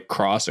managed to like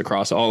cross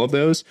across all of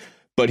those.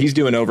 But he's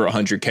doing over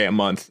 100K a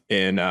month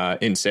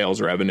in sales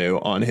revenue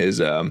on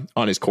his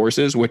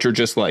courses, which are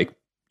just like,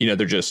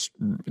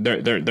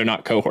 they're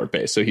not cohort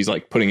based. So he's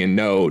like putting in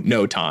no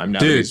time now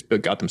that he's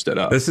got them stood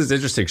up. This is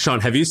interesting. Sean,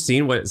 have you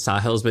seen what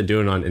Sahil's been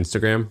doing on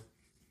Instagram?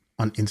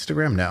 On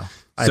Instagram? No.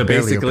 So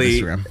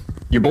basically,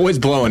 your boy's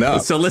blowing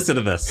up. So listen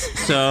to this.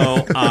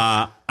 So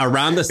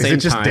around the same time,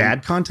 is it just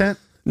dad content?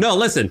 No,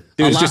 listen,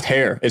 dude, it's just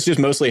hair. It's just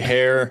mostly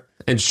hair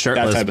and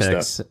shirtless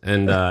pics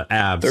and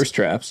abs, thirst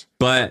traps.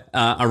 But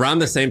around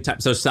the same time,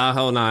 so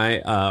Sahil and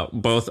I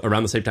both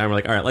around the same time were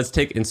like, all right, let's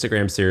take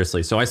Instagram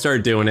seriously. So I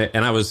started doing it,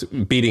 and I was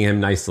beating him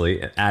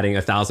nicely, adding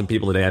 1,000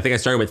 people a day. I think I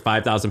started with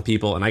 5,000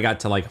 people, and I got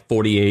to like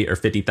 48 or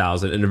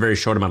 50,000 in a very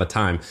short amount of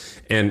time.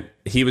 And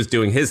he was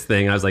doing his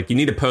thing. I was like, you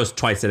need to post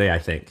twice a day, I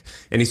think.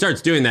 And he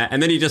starts doing that,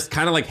 and then he just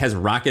kind of like has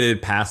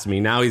rocketed past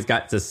me. Now he's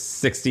got to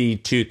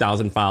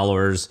 62,000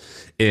 followers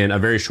in a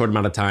very short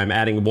amount of time,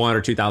 adding 1,000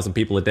 or 2,000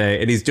 people a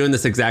day. And he's doing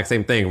this exact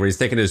same thing where he's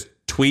taking his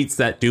tweets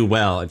that do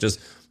well and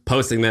just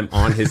posting them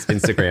on his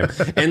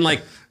Instagram. And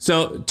like,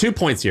 so 2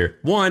 points here.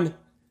 One,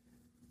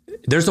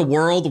 there's a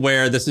world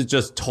where this is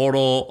just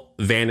total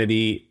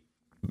vanity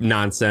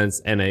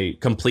nonsense and a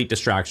complete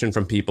distraction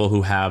from people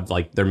who have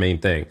like their main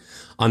thing.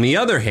 On the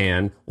other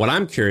hand, what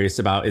I'm curious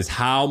about is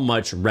how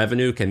much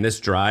revenue can this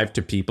drive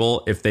to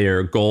people if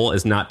their goal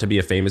is not to be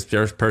a famous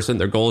person.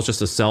 Their goal is just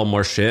to sell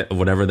more shit of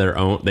whatever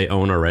they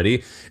own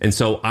already. And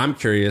so I'm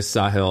curious,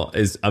 Sahil,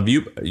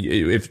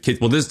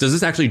 does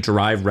this actually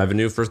drive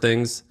revenue for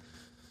things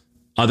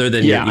other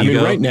than your ego? I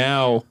mean,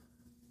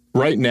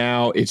 right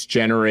now it's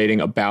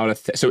generating about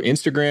so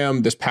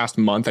Instagram this past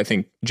month, I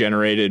think,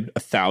 generated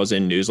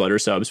 1,000 newsletter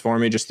subs for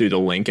me just through the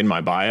link in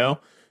my bio.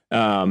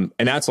 And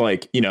that's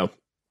like,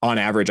 on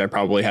average, I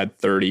probably had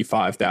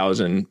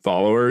 35,000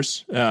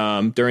 followers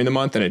during the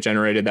month, and it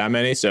generated that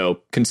many. So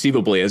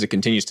conceivably, as it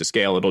continues to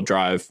scale, it'll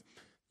drive,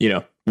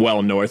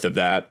 well north of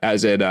that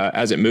as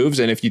it moves.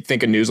 And if you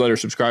think a newsletter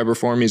subscriber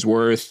for me is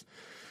worth,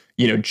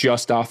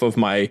 just off of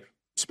my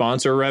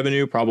sponsor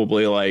revenue,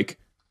 probably like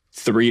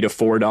 $3 to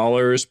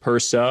 $4 per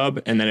sub.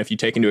 And then if you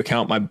take into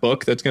account my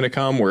book that's going to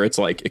come, where it's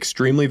like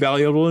extremely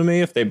valuable to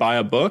me if they buy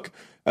a book,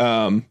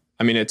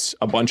 I mean, it's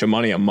a bunch of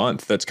money a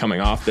month that's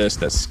coming off this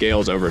that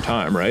scales over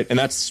time, right? And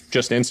that's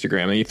just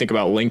Instagram. And you think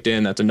about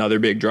LinkedIn, that's another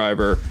big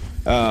driver.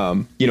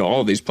 All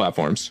of these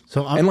platforms.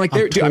 So there are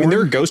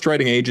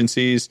ghostwriting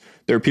agencies.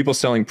 There are people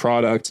selling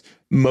products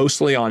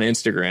mostly on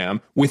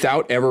Instagram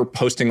without ever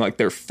posting like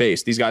their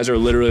face. These guys are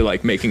literally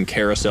like making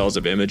carousels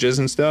of images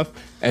and stuff,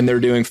 and they're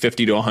doing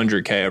 50 to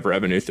 100K of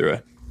revenue through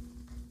it.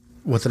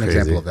 What's an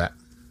example of that?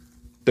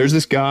 There's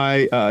this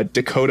guy,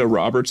 Dakota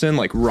Robertson,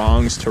 like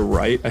Wrongs to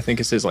Right, I think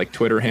is his like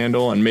Twitter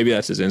handle, and maybe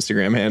that's his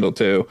Instagram handle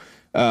too.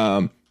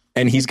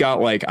 And he's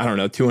got like, I don't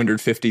know,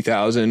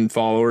 250,000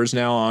 followers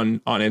now on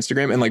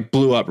Instagram, and like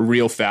blew up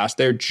real fast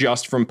there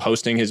just from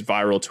posting his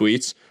viral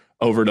tweets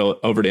over to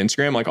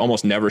Instagram, like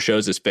almost never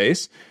shows his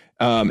face.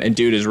 And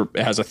dude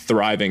has a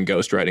thriving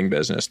ghostwriting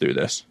business through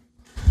this.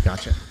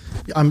 Gotcha.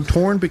 I'm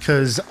torn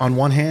because on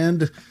one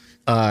hand,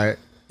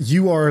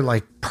 you are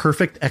like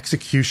perfect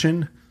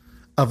execution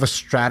of a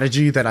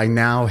strategy that I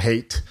now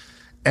hate.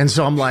 And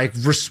so I'm like,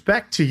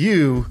 respect to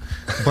you,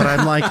 but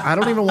I'm like, I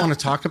don't even want to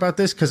talk about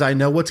this because I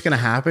know what's going to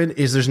happen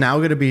is there's now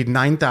going to be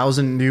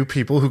 9,000 new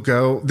people who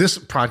go, this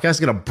podcast is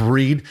going to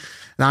breed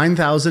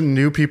 9,000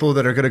 new people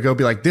that are going to go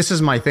be like, this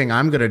is my thing.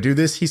 I'm going to do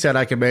this. He said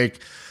I could make,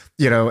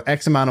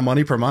 X amount of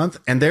money per month,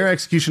 and their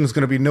execution is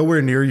going to be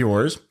nowhere near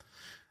yours.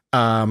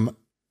 And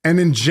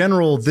in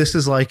general, this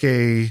is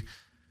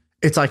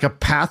it's like a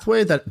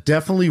pathway that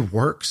definitely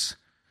works,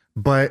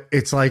 but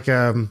it's like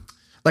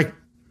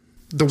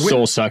the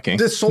soul sucking.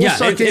 The soul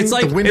sucking. It's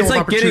like the window of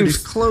opportunity is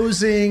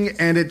closing,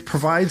 and it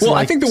provides. Well,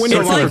 I think the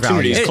window of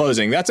opportunity is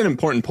closing. That's an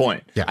important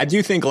point. Yeah. I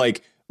do think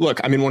look,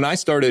 I mean, when I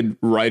started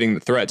writing the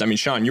threads, I mean,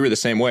 Sean, you were the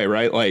same way,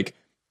 right? Like,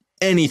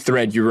 any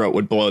thread you wrote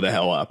would blow the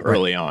hell up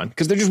early on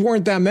because there just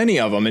weren't that many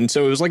of them. And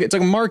so it was like, it's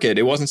like a market.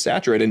 It wasn't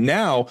saturated.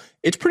 Now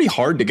it's pretty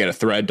hard to get a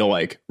thread to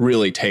like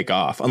really take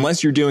off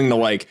unless you're doing the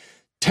like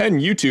 10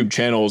 YouTube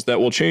channels that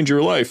will change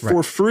your life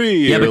for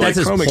free. Yeah, but that's like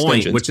his Chrome point,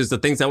 extensions. which is the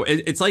things that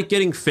it's like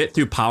getting fit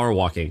through power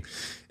walking.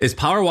 Is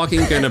power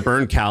walking going to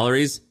burn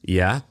calories?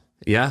 Yeah,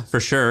 for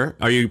sure.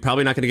 Are you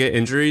probably not going to get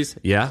injuries?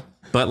 Yeah,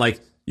 but like,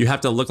 you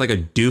have to look like a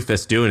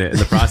doofus doing it in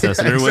the process.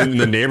 And everyone in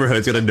the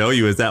neighborhood's going to know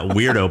you as that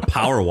weirdo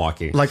power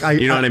walking. Like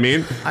you know what I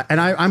mean?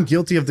 I'm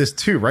guilty of this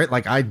too, right?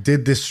 Like I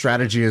did this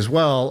strategy as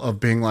well of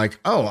being like,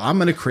 oh, I'm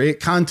going to create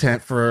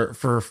content for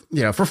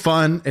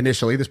fun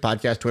initially, this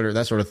podcast, Twitter,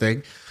 that sort of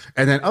thing.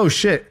 And then, oh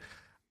shit.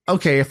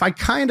 Okay, if I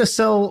kind of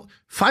sell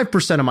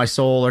 5% of my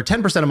soul or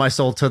 10% of my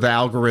soul to the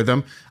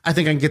algorithm, I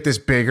think I can get this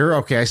bigger.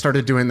 Okay, I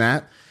started doing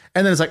that.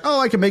 And then it's like, oh,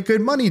 I can make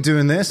good money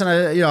doing this. And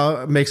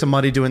I, make some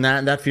money doing that.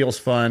 And that feels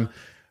fun.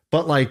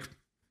 But like,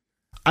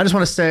 I just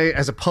want to say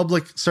as a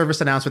public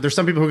service announcement, there's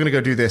some people who are going to go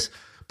do this,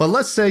 but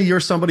let's say you're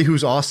somebody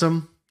who's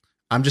awesome.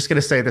 I'm just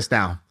going to say this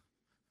now.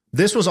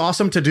 This was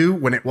awesome to do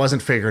when it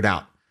wasn't figured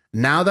out.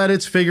 Now that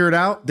it's figured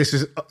out, this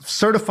is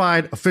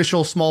certified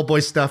official small boy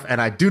stuff, and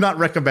I do not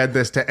recommend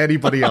this to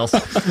anybody else.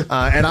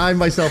 And I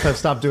myself have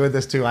stopped doing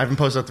this too. I haven't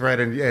posted a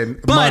thread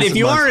in But if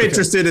you are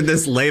interested in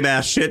this lame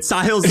ass shit,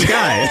 Sahil's the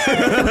guy.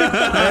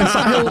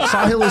 And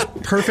Sahil is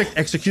perfect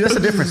execute. That's the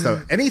difference,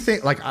 though.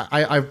 Anything like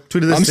I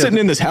tweeted this. I'm sitting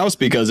in this house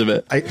because of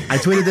it. I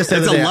tweeted this.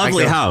 It's a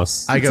lovely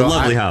house. It's a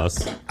lovely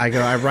house.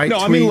 I write. No,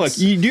 tweets. I mean,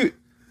 look,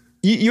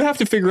 you have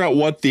to figure out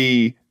what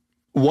the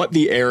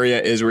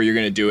area is where you're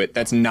going to do it.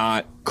 That's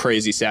not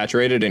crazy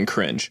saturated and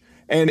cringe.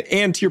 And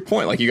to your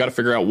point, like you got to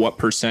figure out what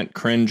 %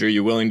 cringe are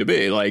you willing to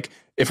be. Like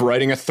if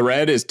writing a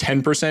thread is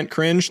 10%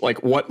 cringe,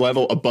 like what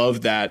level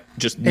above that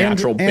just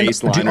natural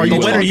baseline? When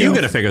are you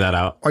going to figure that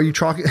out? Are you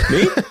talking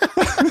me?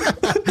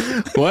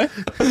 What?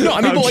 No,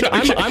 I mean, but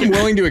like I'm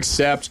willing to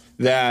accept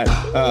that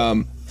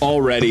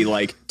already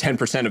like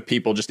 10% of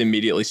people just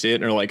immediately see it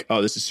and are like,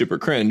 oh, this is super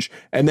cringe.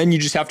 And then you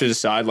just have to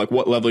decide like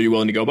what level you're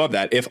willing to go above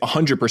that. If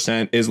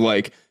 100% is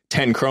like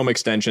 10 Chrome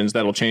extensions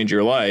that'll change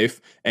your life,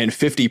 and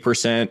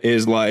 50%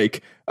 is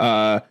like,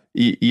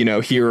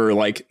 here are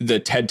like the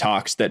TED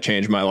Talks that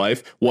changed my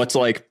life. What's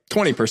like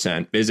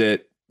 20%? Is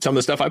it some of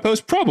the stuff I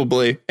post?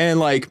 Probably. And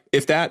like,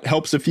 if that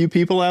helps a few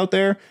people out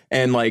there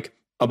and like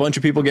a bunch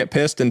of people get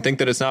pissed and think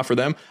that it's not for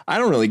them, I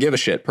don't really give a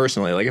shit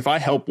personally. Like if I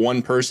help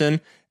one person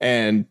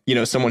and,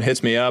 someone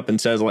hits me up and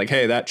says like,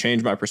 hey, that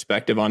changed my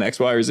perspective on X,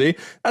 Y, or Z.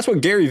 That's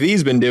what Gary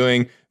Vee's been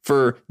doing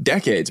for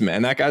decades,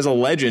 man. That guy's a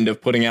legend of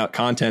putting out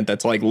content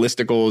that's like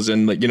listicles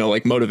and like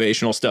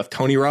motivational stuff.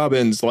 Tony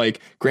Robbins,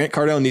 like Grant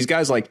Cardone, these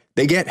guys, like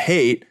they get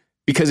hate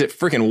because it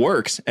freaking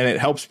works and it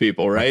helps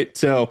people. Right.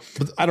 So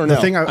I don't know.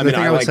 The thing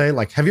I would say,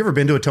 like, have you ever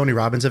been to a Tony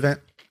Robbins event?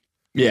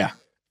 Yeah.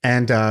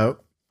 And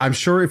I'm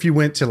sure if you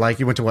went to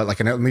what, like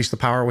an Unleash the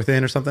Power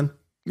Within or something?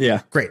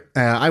 Yeah. Great.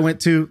 I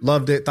went to,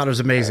 loved it, thought it was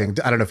amazing.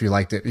 I don't know if you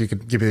liked it. You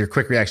could give me your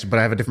quick reaction, but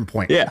I have a different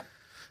point. Yeah.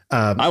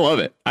 I love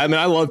it. I mean,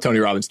 I love Tony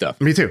Robbins stuff.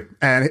 Me too.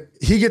 And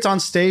he gets on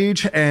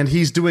stage and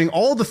he's doing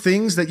all the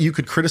things that you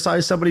could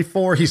criticize somebody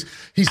for. He's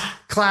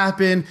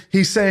clapping.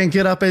 He's saying,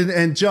 get up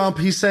and jump.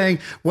 He's saying,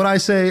 when I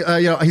say,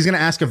 he's going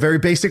to ask a very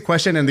basic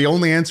question and the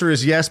only answer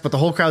is yes, but the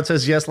whole crowd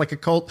says yes, like a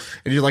cult.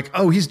 And you're like,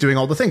 oh, he's doing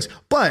all the things.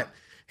 But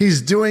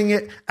he's doing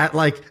it at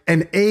like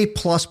an A++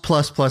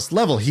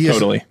 level. He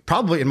is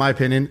probably, in my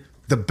opinion,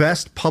 the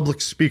best public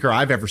speaker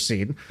I've ever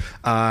seen.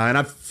 And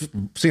I've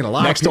seen a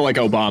lot. Next to like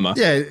Obama.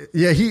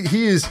 Yeah.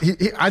 He is.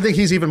 I think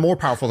he's even more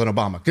powerful than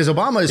Obama because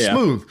Obama is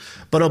smooth,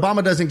 but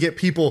Obama doesn't get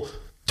people.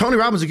 Tony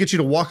Robbins will get you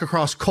to walk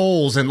across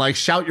coals and like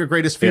shout your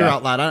greatest fear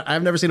out loud.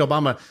 I've never seen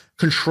Obama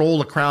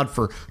control a crowd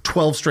for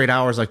 12 straight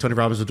hours like Tony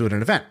Robbins will do at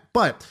an event.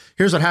 But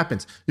here's what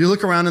happens. You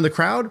look around in the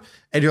crowd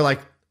and you're like,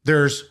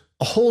 there's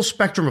a whole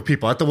spectrum of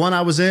people. At the one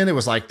I was in, it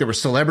was like there were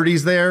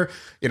celebrities there.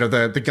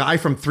 The guy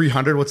from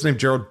 300, what's his name?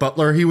 Gerald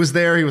Butler. He was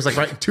there. He was like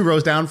right 2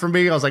 rows down from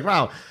me. I was like,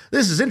 wow,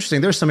 this is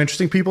interesting. There's some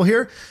interesting people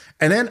here.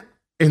 And then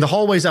in the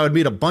hallways, I would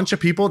meet a bunch of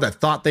people that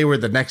thought they were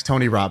the next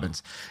Tony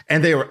Robbins.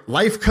 And they were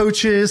life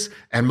coaches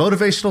and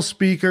motivational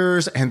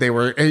speakers. And they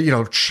were,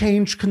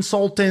 change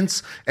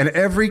consultants and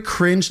every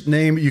cringe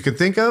name you can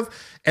think of.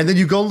 And then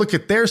you go look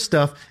at their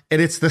stuff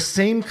and it's the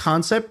same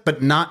concept,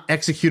 but not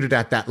executed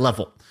at that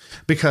level.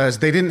 Because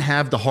they didn't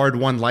have the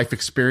hard-won life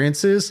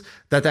experiences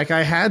that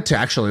guy had to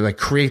actually like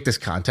create this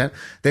content.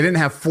 They didn't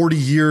have 40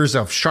 years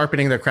of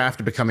sharpening their craft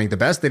to becoming the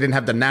best. They didn't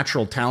have the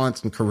natural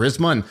talents and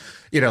charisma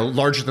and,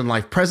 larger than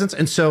life presence.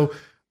 And so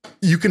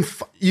you can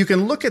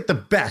look at the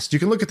best. You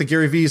can look at the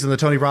Gary Vee's and the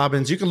Tony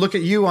Robbins. You can look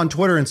at you on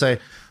Twitter and say,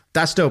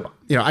 that's dope.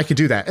 I could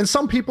do that. And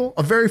some people,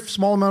 a very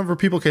small amount of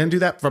people can do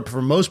that. But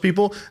for most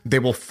people, they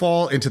will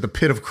fall into the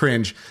pit of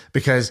cringe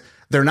because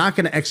they're not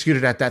going to execute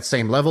it at that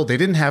same level. They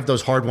didn't have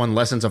those hard-won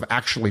lessons of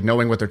actually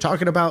knowing what they're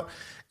talking about.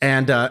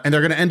 And they're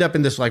going to end up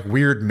in this like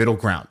weird middle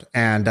ground.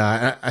 And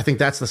I think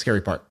that's the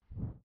scary part.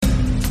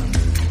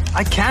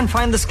 I can't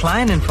find this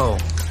client info.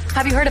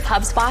 Have you heard of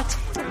HubSpot?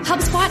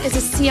 HubSpot is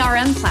a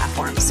CRM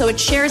platform, so it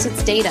shares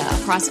its data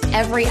across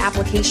every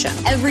application.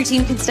 Every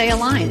team can stay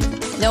aligned.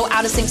 No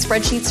out-of-sync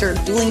spreadsheets or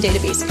dueling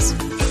databases.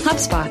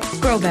 HubSpot.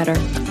 Grow better.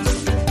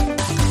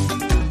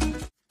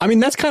 I mean,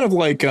 that's kind of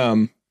like,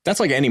 that's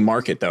like any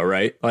market though,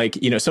 right? Like,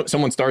 you know,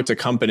 someone starts a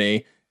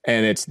company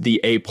and it's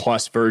the A+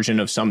 version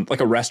of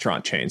like a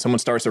restaurant chain. Someone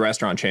starts a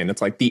restaurant chain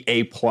that's like the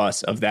A+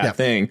 of that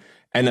thing.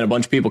 And then a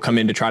bunch of people come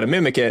in to try to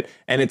mimic it.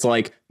 And it's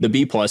like the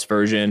B+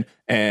 version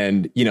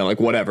and, you know, like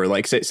whatever,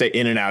 like say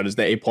In-N-Out is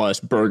the A+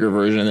 burger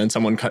version. And then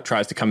someone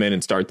tries to come in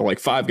and start the like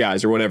Five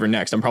Guys or whatever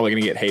next. I'm probably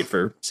going to get hate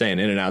for saying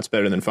In-N-Out's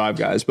better than Five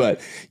Guys, but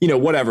you know,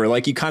 whatever,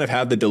 like you kind of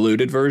have the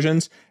diluted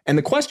versions. And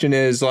the question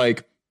is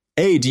like,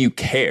 A, do you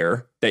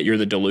care that you're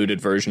the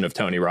diluted version of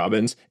Tony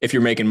Robbins if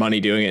you're making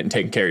money doing it and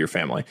taking care of your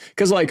family?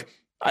 Because like,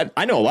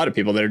 I know a lot of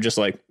people that are just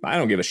like, I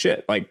don't give a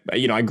shit. Like,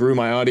 you know, I grew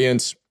my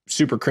audience,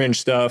 super cringe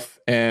stuff,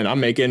 and I'm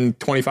making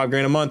 25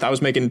 grand a month. I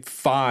was making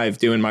 5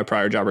 doing my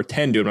prior job or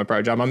 10 doing my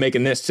prior job. I'm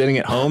making this sitting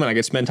at home and I get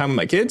to spend time with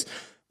my kids.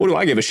 What do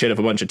I give a shit if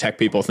a bunch of tech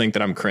people think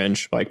that I'm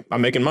cringe? Like,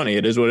 I'm making money.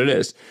 It is what it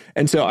is.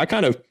 And so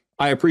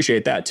I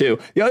appreciate that too.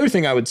 The other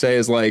thing I would say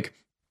is like,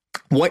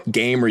 what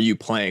game are you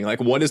playing? Like,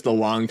 what is the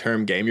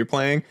long-term game you're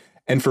playing?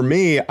 And for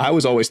me, I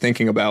was always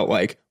thinking about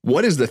like,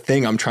 what is the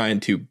thing I'm trying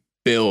to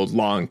build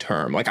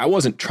long-term? Like, I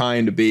wasn't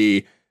trying to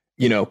be,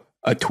 you know,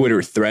 a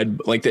Twitter thread,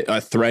 like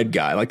a thread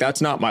guy. Like, that's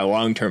not my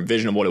long-term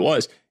vision of what it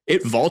was.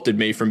 It vaulted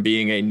me from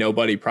being a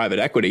nobody private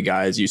equity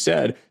guy, as you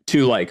said,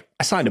 to like,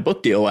 I signed a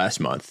book deal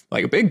last month,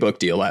 like a big book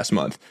deal last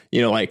month.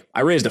 You know, like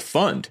I raised a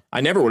fund. I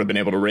never would have been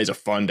able to raise a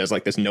fund as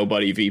like this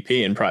nobody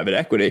VP in private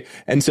equity.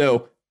 And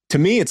so to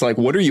me, it's like,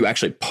 what are you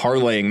actually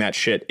parlaying that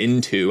shit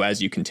into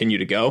as you continue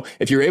to go?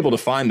 If you're able to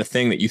find the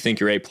thing that you think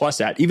you're A+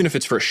 at, even if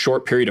it's for a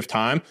short period of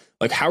time,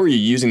 like how are you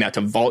using that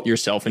to vault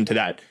yourself into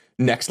that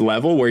next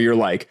level where you're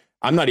like,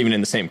 I'm not even in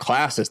the same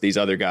class as these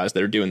other guys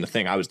that are doing the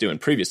thing I was doing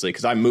previously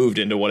because I moved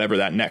into whatever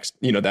that next,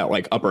 you know, that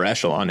like upper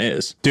echelon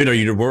is. Dude, are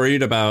you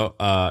worried about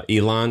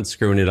Elon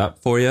screwing it up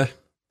for you?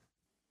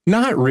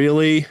 Not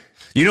really.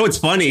 You know, it's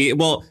funny.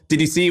 Well, did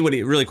you see what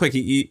really quick?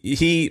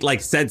 He like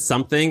said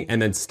something,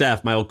 and then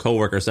Steph, my old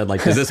coworker, said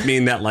like, "Does this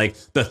mean that like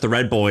the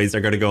Thread boys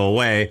are going to go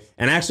away?"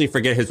 And I actually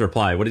forget his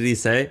reply. What did he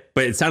say?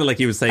 But it sounded like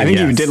he was saying, I think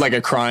yes. he did like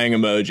a crying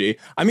emoji.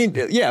 I mean,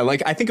 yeah,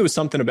 like I think it was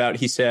something about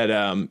he said,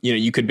 you know,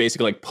 you could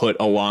basically like put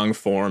a long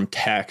form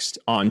text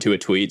onto a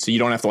tweet, so you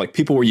don't have to like.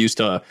 People were used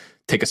to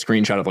take a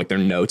screenshot of like their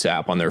notes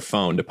app on their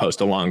phone to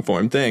post a long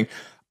form thing.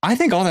 I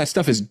think all that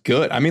stuff is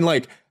good. I mean,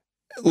 like,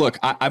 look,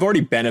 I've already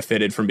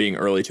benefited from being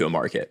early to a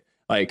market.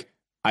 Like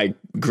I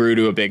grew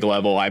to a big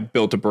level. I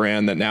built a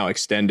brand that now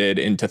extended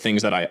into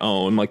things that I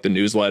own, like the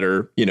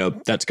newsletter, you know,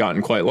 that's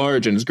gotten quite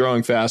large and is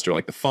growing faster,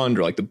 like the fund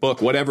or like the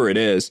book, whatever it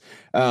is.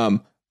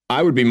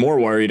 I would be more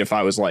worried if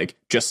I was like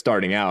just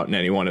starting out in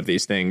any one of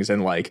these things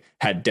and like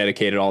had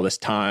dedicated all this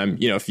time.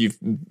 You know, if you've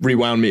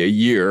rewound me a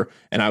year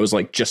and I was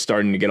like just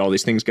starting to get all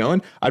these things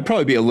going, I'd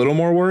probably be a little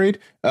more worried.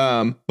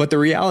 But the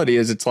reality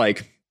is it's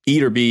like,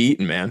 eat or be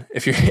eaten, man.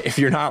 If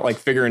you're not like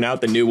figuring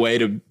out the new way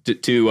to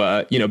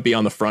you know, be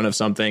on the front of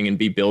something and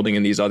be building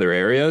in these other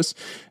areas,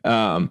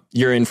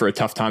 you're in for a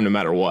tough time no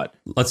matter what.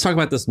 Let's talk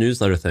about this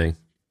newsletter thing.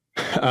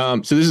 So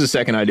this is the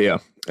second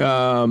idea.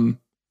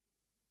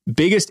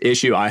 Biggest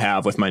issue I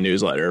have with my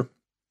newsletter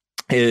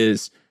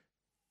is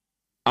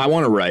I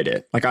want to write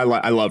it. Like I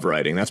love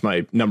writing. That's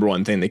my number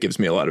one thing that gives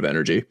me a lot of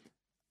energy.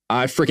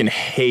 I freaking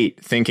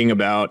hate thinking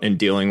about and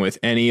dealing with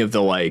any of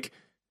the like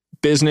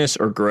business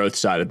or growth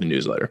side of the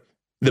newsletter.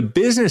 The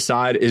business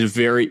side is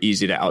very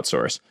easy to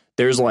outsource.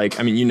 There's like,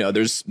 I mean, you know,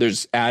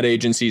 there's ad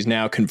agencies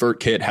now.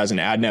 ConvertKit has an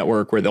ad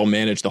network where they'll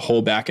manage the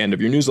whole back end of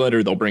your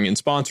newsletter. They'll bring in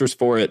sponsors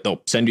for it.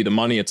 They'll send you the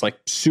money. It's like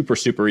super,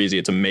 super easy.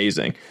 It's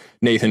amazing.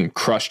 Nathan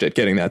crushed it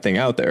getting that thing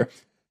out there.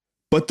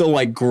 But the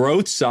like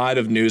growth side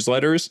of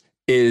newsletters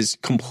is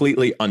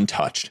completely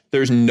untouched.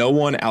 There's no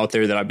one out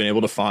there that I've been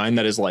able to find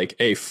that is like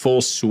a full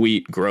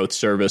suite growth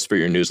service for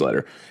your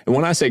newsletter. And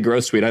when I say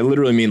growth suite, I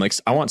literally mean like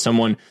I want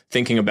someone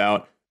thinking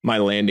about my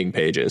landing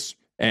pages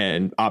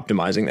and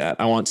optimizing that.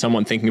 I want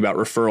someone thinking about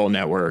referral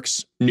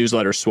networks,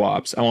 newsletter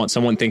swaps. I want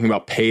someone thinking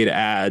about paid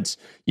ads,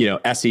 you know,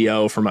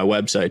 SEO for my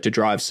website to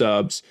drive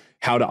subs,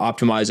 how to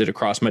optimize it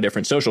across my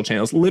different social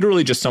channels.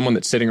 Literally just someone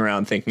that's sitting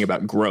around thinking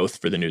about growth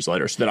for the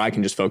newsletter so that I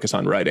can just focus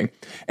on writing.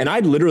 And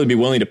I'd literally be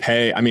willing to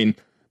pay. I mean,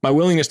 my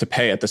willingness to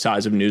pay at the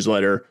size of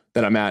newsletter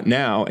that I'm at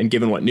now, and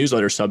given what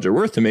newsletter subs are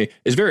worth to me,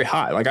 is very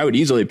high. Like I would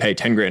easily pay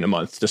 10 grand a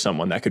month to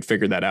someone that could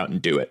figure that out and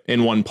do it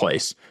in one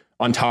place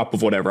on top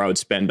of whatever I would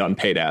spend on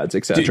paid ads,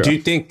 et cetera. Do you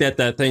think that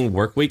thing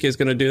Workweek is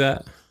going to do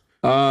that?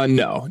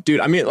 No, dude.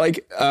 I mean,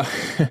 like,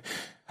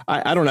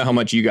 I don't know how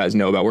much you guys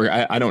know about work.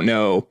 I don't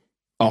know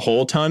a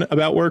whole ton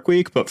about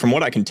Workweek, but from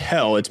what I can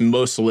tell, it's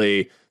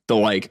mostly the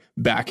like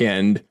back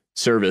end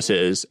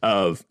services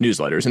of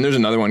newsletters. And there's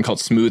another one called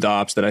Smooth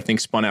Ops that I think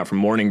spun out from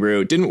Morning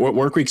Brew. Didn't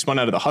Workweek spun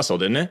out of the Hustle,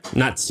 didn't it?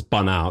 Not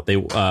spun out. They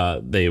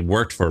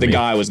worked for me. The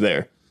guy was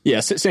there. Yeah,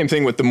 same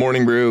thing with the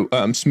Morning Brew,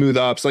 Smooth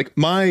Ops. Like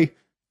my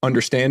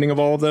understanding of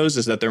all of those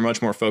is that they're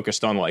much more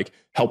focused on like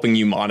helping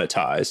you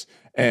monetize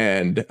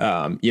and,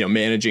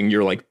 managing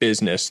your like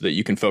business so that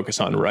you can focus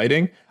on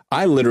writing.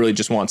 I literally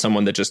just want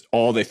someone that just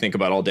all they think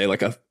about all day,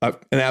 like an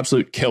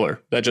absolute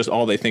killer that just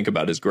all they think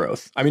about is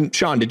growth. I mean,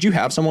 Sean, did you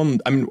have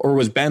someone, or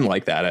was Ben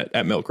like that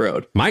at Milk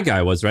Road? My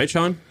guy was, right,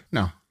 Sean?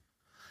 No.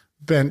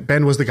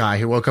 Ben was the guy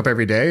who woke up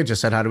every day and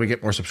just said, how do we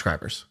get more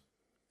subscribers?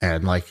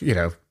 And like,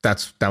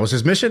 that was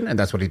his mission and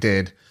that's what he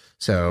did.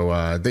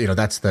 So,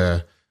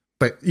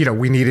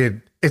 we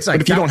needed, it's like,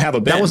 but if you don't have a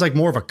Ben, that was like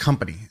more of a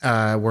company.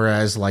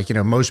 Whereas like,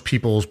 most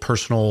people's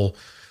personal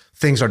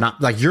things are not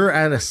like, you're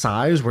at a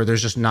size where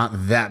there's just not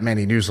that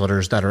many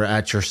newsletters that are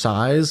at your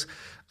size,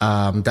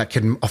 that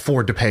can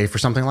afford to pay for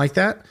something like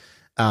that.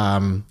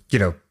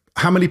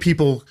 How many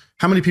people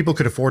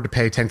could afford to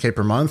pay $10K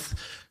per month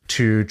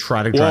to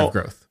try to drive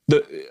growth?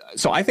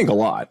 So I think a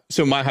lot.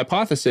 So my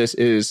hypothesis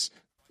is,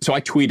 so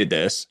I tweeted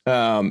this,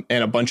 and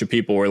a bunch of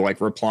people were like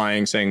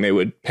replying saying they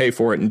would pay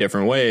for it in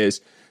different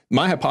ways.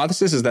 My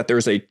hypothesis is that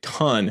there's a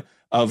ton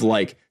of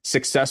like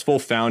successful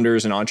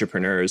founders and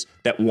entrepreneurs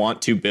that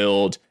want to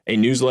build a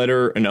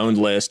newsletter, an owned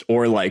list,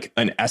 or like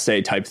an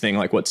essay type thing,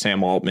 like what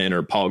Sam Altman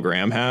or Paul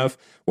Graham have,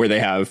 where they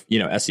have,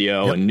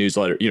 SEO and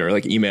newsletter,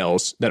 like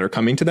emails that are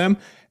coming to them,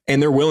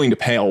 and they're willing to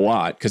pay a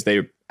lot because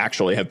they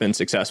actually have been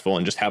successful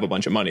and just have a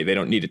bunch of money. They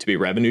don't need it to be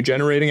revenue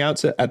generating at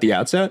the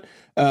outset.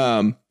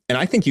 And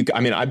I think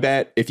I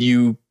bet if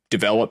you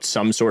developed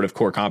some sort of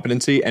core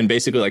competency and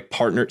basically like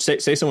partnered,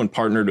 say someone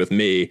partnered with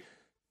me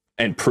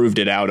and proved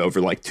it out over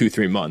like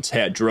 2-3 months.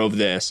 Hey, I drove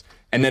this,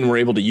 and then we're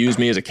able to use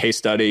me as a case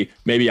study.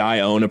 Maybe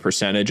I own a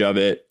percentage of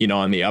it,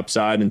 on the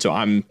upside. And so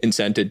I'm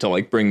incented to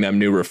like bring them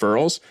new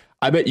referrals.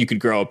 I bet you could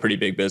grow a pretty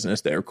big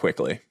business there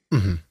quickly.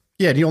 Mm-hmm.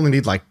 Yeah. And you only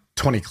need like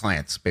 20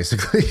 clients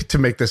basically to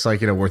make this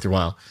like, worth your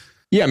while.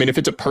 Yeah. I mean, if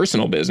it's a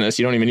personal business,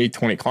 you don't even need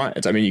 20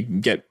 clients. I mean, you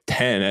can get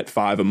 10 at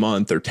 5 a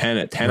month or 10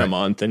 at 10 a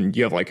month. And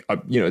you have like,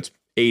 it's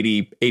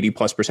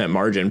 80+%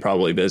 margin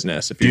probably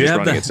business if you're just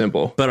running it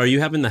simple. But are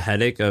you having the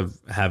headache of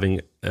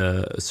having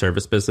a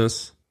service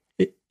business?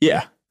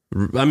 Yeah.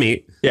 I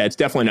mean, yeah, it's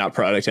definitely not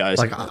productized.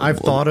 Like I've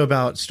thought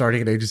about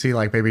starting an agency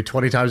like maybe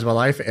 20 times in my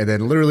life. And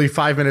then literally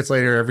 5 minutes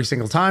later, every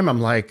single time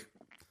I'm like,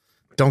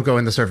 don't go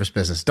in the service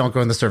business. Don't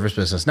go in the service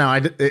business. Now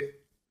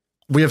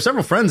we have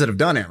several friends that have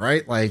done it,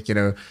 right? Like,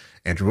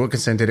 Andrew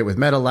Wilkinson did it with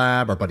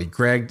MetaLab. Our buddy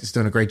Greg is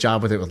doing a great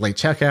job with it with late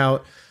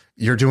checkout.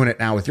 You're doing it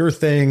now with your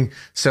thing.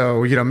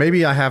 So,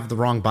 maybe I have the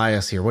wrong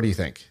bias here. What do you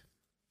think?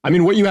 I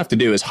mean, what you have to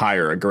do is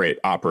hire a great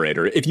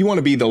operator. If you want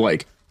to be the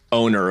like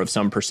owner of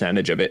some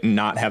percentage of it and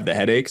not have the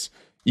headaches,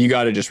 you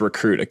got to just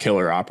recruit a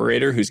killer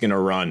operator who's going to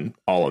run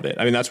all of it.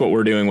 I mean, that's what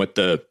we're doing with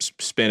the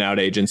spin out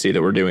agency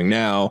that we're doing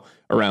now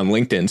around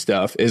LinkedIn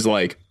stuff, is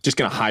like just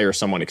going to hire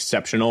someone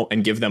exceptional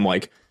and give them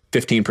like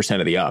 15%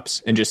 of the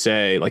ups and just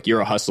say like, you're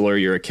a hustler,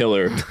 you're a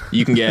killer.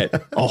 You can get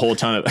a whole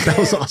ton of that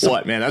was awesome.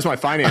 What, man? That's my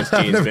finance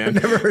genes, man.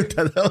 Never heard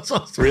that. That was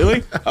awesome.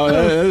 Really?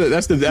 Oh,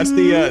 that's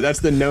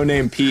the no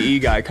name PE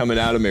guy coming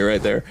out of me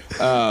right there.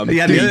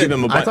 Give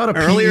him I thought a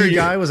PE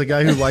guy was a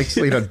guy who likes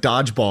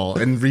dodgeball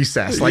and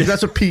recess. Like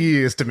that's what PE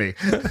is to me.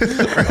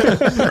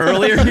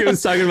 Earlier he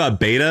was talking about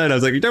beta, and I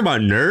was like, "You're talking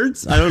about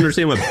nerds? I don't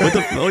understand what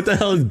the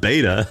hell is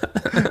beta."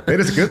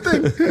 Beta's a good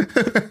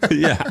thing.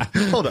 Yeah,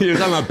 hold on. He was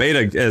talking about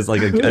beta as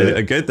like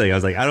a good thing. I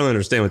was like, I don't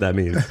understand what that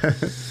means.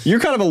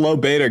 You're kind of a low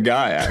beta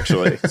guy,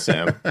 actually,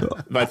 Sam.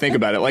 If I think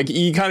about it, like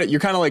you're kind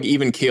of like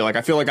even keel. Like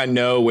I feel like I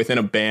know within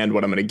a band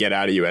what I'm going to get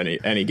out of you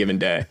any given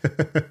day.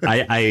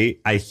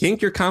 I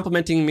think you're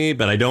complimenting me,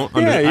 but I don't.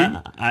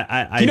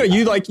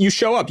 You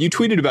show up. You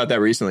tweeted about that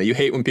recently. You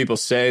hate when people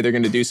say they're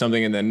going to do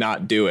something and then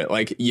not do it.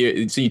 Like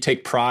you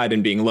take pride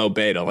in being low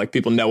beta. Like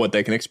people know what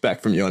they can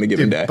expect from you on a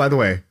given day. By the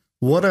way,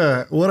 what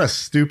a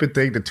stupid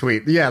thing to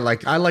tweet. Yeah,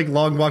 like I like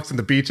long walks on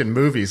the beach and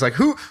movies. Like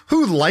who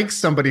likes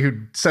somebody who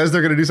says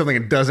they're going to do something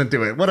and doesn't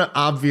do it? What an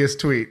obvious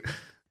tweet.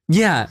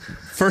 Yeah.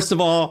 First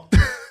of all,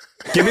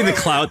 give me the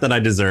clout that I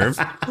deserve.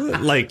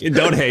 Like,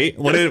 don't hate.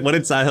 What did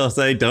Sahil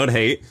say? Don't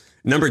hate.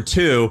 Number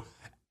 2,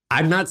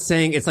 I'm not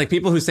saying it's like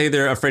people who say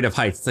they're afraid of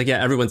heights. It's like,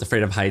 yeah, everyone's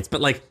afraid of heights,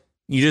 but like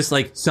you just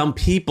like some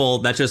people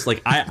that just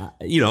like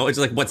it's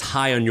like what's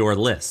high on your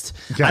list.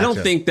 Gotcha. I don't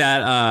think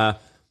that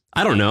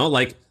I don't know,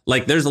 like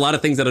there's a lot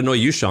of things that annoy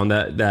you, Sean,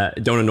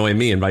 that don't annoy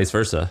me and vice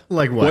versa.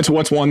 Like what?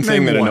 What's one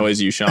thing that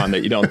annoys you, Sean,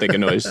 that you don't think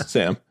annoys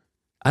Sam?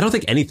 I don't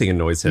think anything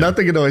annoys him.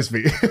 Nothing annoys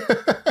me.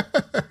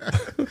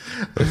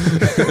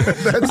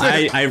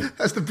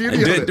 That's the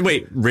beauty of it.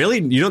 Wait, really?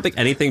 You don't think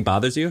anything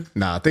bothers you?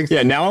 Nah,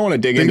 now I want to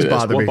dig into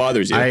this. What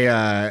bothers you?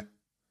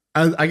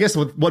 I guess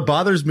what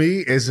bothers me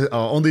is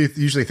only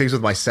usually things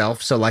with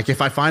myself. So like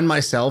if I find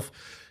myself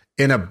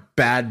in a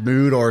bad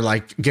mood or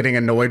like getting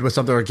annoyed with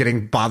something or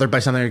getting bothered by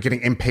something or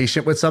getting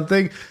impatient with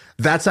something,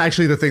 that's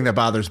actually the thing that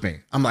bothers me.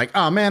 I'm like,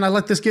 oh man, I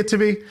let this get to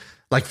me.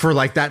 Like for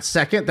like that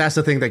second, that's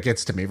the thing that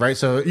gets to me, right?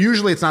 So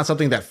usually it's not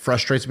something that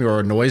frustrates me or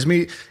annoys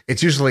me.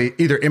 It's usually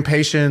either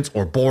impatience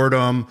or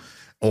boredom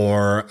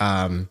or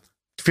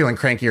feeling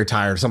cranky or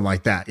tired or something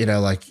like that. And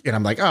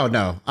I'm like, oh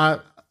no, I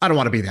don't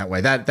want to be that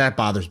way. That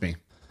bothers me.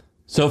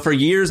 So for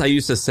years, I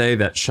used to say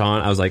that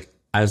Sean, I was like,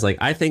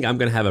 I think I'm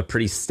going to have a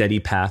pretty steady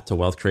path to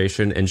wealth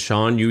creation. And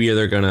Sean, you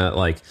either going to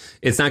like,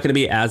 it's not going to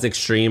be as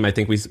extreme. I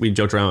think we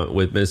joked around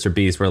with Mr.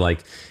 Beast where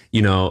like,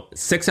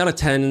 6 out of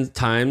 10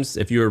 times,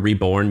 if you were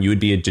reborn, you would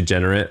be a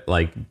degenerate,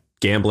 like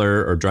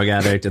gambler or drug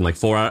addict. And like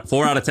four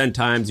out of 10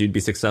 times you'd be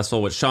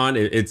successful. With Sean,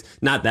 it's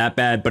not that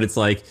bad, but it's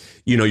like,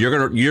 you're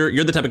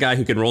the type of guy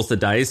who can roll the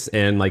dice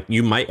and like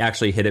you might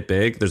actually hit it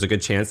big. There's a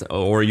good chance,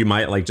 or you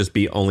might like just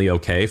be only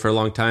okay for a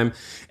long time.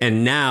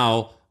 And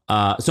now,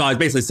 so I was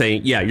basically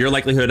saying, yeah, your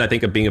likelihood, I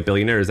think, of being a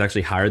billionaire is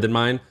actually higher than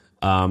mine.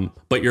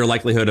 But your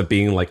likelihood of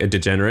being like a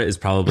degenerate is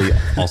probably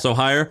also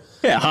higher.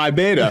 Yeah, high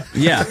beta.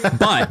 Yeah.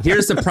 But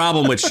here's the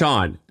problem with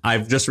Sean.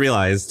 I've just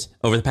realized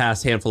over the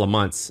past handful of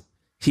months,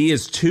 he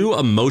is too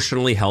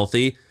emotionally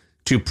healthy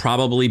to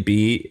probably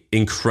be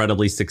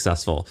incredibly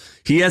successful.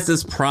 He has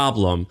this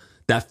problem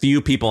that few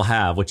people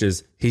have, which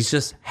is he's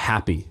just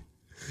happy.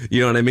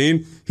 You know what I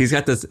mean? He's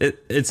got this.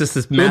 It's just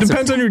this massive. It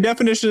depends on your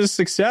definition of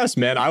success,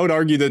 man. I would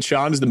argue that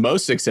Sean is the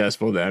most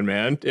successful. Then,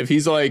 man, if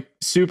he's like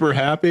super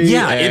happy.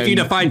 Yeah, if you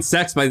define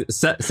success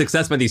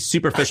by these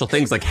superficial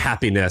things like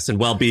happiness and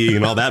well-being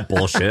and all that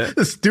bullshit,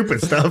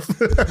 stupid stuff.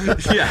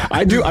 Yeah,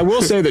 I do. I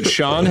will say that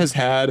Sean has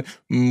had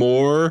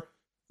more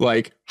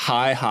like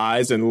high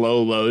highs and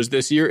low lows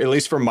this year, at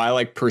least from my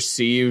like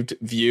perceived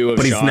view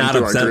of Sean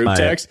through our group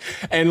text,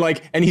 and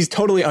he's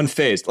totally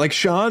unfazed. Like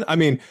Sean, I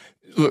mean.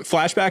 Look,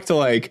 flashback to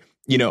like,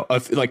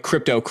 like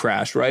crypto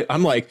crash, right?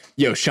 I'm like,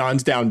 yo,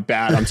 Sean's down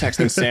bad. I'm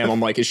texting Sam. I'm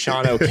like, is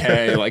Sean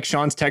okay? Like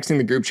Sean's texting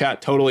the group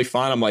chat, totally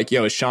fine. I'm like,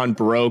 yo, is Sean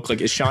broke? Like,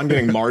 is Sean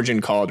getting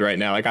margin called right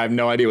now? Like, I have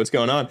no idea what's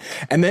going on.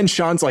 And then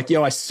Sean's like,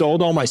 yo, I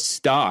sold all my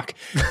stock.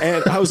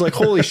 And I was like,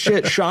 holy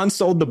shit, Sean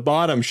sold the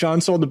bottom.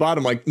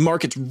 Like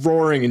market's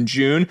roaring in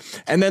June.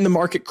 And then the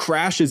market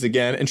crashes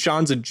again. And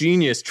Sean's a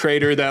genius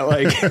trader that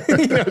like,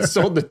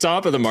 sold the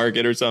top of the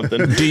market or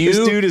something. This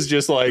dude is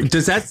just like.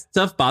 Does that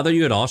stuff bother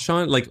you at all,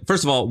 Sean? Like,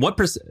 first of all,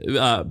 what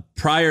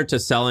prior to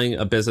selling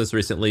a business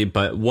recently,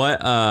 but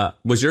what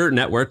was your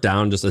net worth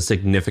down just a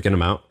significant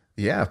amount?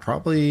 Yeah,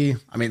 probably.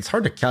 I mean, it's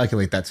hard to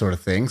calculate that sort of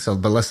thing. So,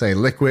 but let's say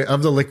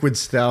liquid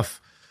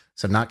stuff.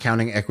 So not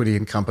counting equity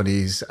in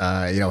companies,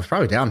 it's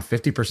probably down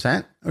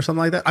 50% or something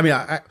like that. I mean,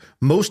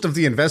 most of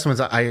the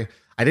investments, I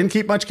didn't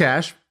keep much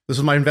cash. This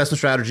was my investment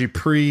strategy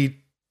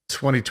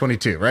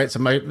pre-2022, right? So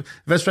my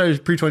investment strategy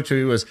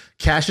pre-2022 was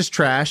cash is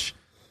trash.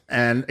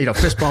 And,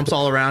 fist bumps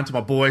all around to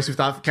my boys who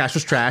thought cash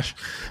was trash.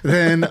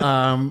 Then,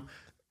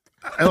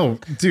 oh,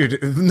 dude,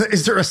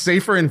 is there a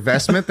safer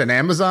investment than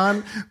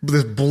Amazon?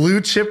 This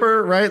blue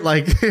chipper, right?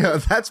 Like,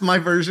 that's my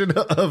version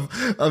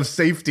of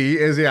safety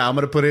is, I'm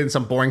going to put it in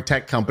some boring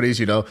tech companies,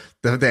 the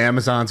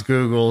Amazons,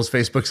 Googles,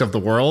 Facebooks of the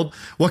world.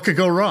 What could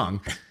go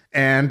wrong?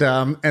 And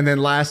then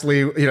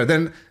lastly,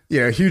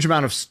 a huge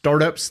amount of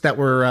startups that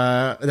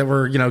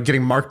were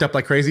getting marked up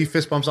like crazy,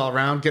 fist bumps all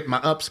around, getting my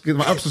ups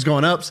was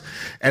going ups.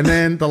 And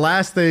then the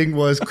last thing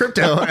was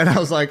crypto. And I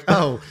was like,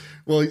 oh,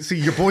 well, see,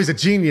 your boy's a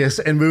genius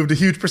and moved a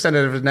huge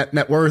percentage of his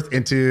net worth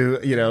into,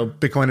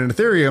 Bitcoin and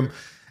Ethereum.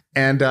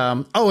 And,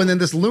 and then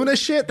this Luna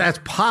shit, that's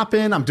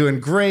popping. I'm doing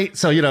great.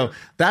 So,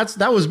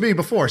 that was me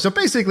before. So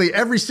basically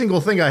every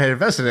single thing I had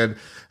invested in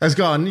has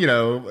gone,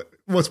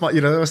 what's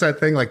that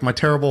thing like my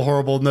terrible,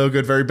 horrible, no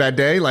good, very bad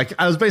day. Like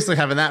I was basically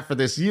having that for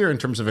this year in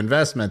terms of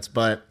investments,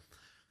 but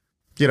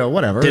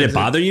whatever. Did it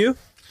bother you?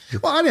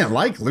 Well, I didn't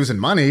like losing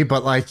money,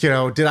 but like, did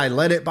I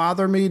let it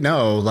bother me?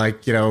 No.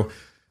 Like,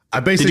 I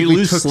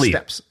basically took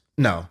steps.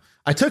 No,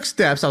 I took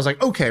steps. I was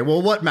like, okay,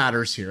 well, what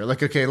matters here?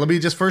 Like, okay, let me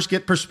just first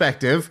get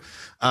perspective.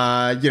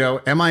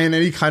 Am I in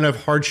any kind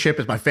of hardship?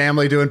 Is my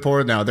family doing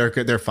poor? No, they're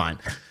good. They're fine.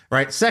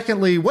 Right.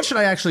 Secondly, what should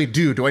I actually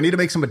do? Do I need to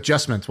make some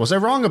adjustments? Was I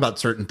wrong about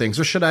certain things,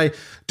 or should I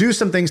do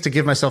some things to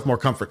give myself more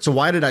comfort? So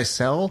why did I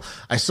sell?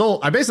 I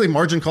basically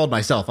margin called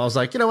myself. I was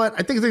like, you know what?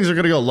 I think things are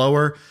going to go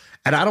lower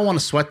and I don't want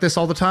to sweat this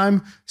all the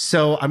time.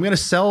 So I'm going to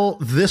sell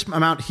this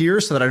amount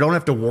here so that I don't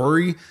have to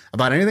worry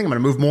about anything. I'm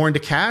going to move more into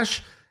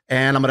cash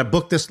and I'm going to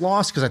book this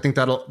loss because I think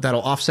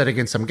that'll offset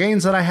against some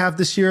gains that I have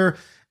this year.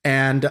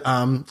 And,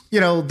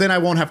 then I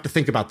won't have to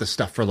think about this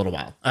stuff for a little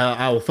while.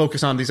 I will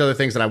focus on these other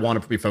things that I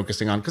want to be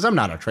focusing on because I'm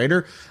not a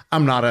trader.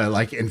 I'm not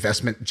a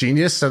investment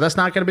genius. So that's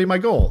not going to be my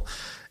goal.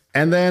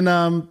 And then,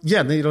 I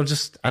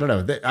don't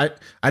know.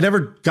 I never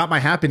got my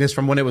happiness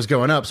from when it was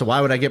going up. So why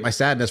would I get my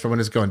sadness from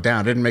when it's going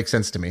down? It didn't make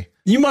sense to me.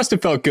 You must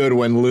have felt good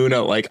when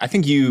Luna, I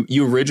think you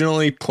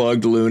originally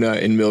plugged Luna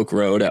in Milk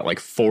Road at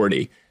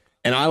 40.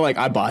 And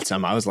I bought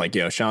some. I was like,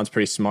 yo, Sean's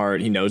pretty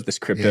smart. He knows this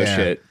crypto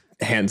shit.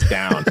 Hands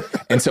down.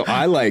 And so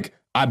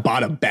I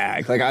bought a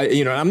bag.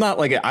 I'm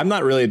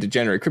not really a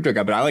degenerate crypto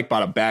guy, but I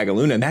bought a bag of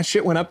Luna and that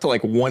shit went up to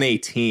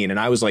 118. And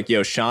I was like,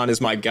 yo, Sean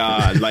is my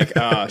God.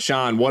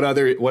 Sean, what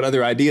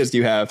other ideas do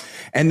you have?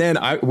 And then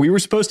we were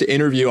supposed to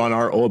interview on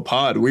our old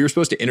pod. We were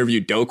supposed to interview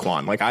Do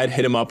Kwon. I'd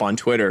hit him up on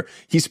Twitter.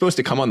 He's supposed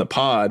to come on the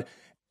pod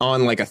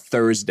on a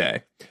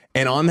Thursday.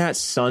 And on that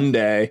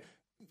Sunday,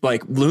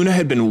 Luna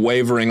had been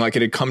wavering, it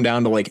had come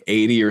down to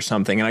 80 or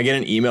something. And I get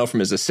an email from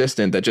his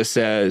assistant that just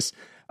says,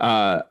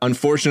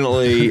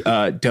 Unfortunately,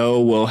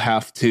 Doe will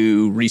have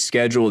to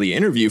reschedule the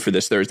interview for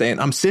this Thursday.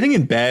 And I'm sitting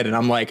in bed and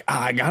I'm like,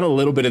 I got a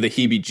little bit of the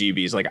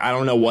heebie-jeebies. Like, I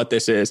don't know what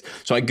this is.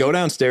 So I go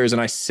downstairs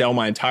and I sell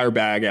my entire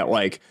bag at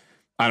like,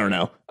 I don't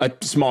know, a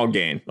small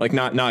gain, like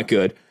not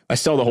good. I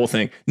sell the whole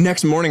thing.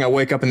 Next morning, I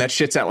wake up and that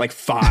shit's at like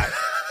 5.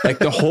 Like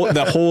the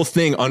whole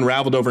thing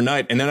unraveled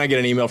overnight. And then I get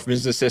an email from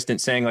his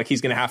assistant saying like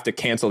he's going to have to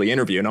cancel the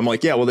interview. And I'm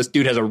like, yeah, well, this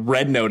dude has a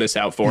red notice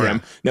out for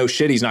him. No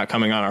shit, he's not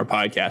coming on our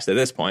podcast at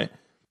this point.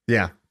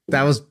 Yeah.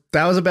 That was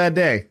a bad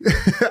day.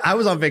 I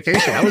was on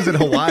vacation. I was in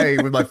Hawaii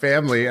with my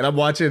family and I'm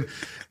watching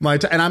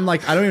and I'm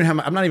like,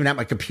 I'm not even at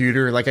my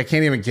computer. Like I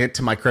can't even get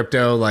to my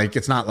crypto. Like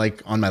it's not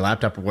like on my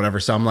laptop or whatever.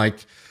 So I'm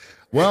like,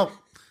 well,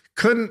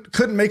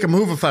 couldn't make a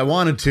move if I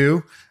wanted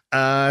to.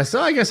 So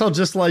I guess I'll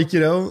just like,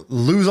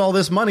 lose all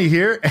this money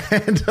here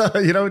and,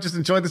 just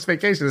enjoy this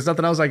vacation. There's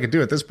nothing else I could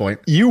do at this point.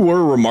 You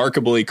were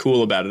remarkably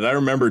cool about it. I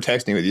remember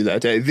texting with you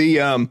that day.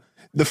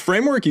 The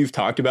framework you've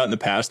talked about in the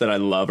past that I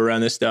love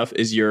around this stuff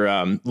is your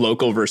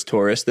local versus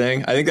tourist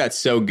thing. I think that's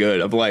so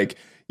good of like,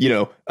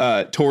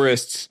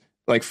 tourists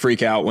like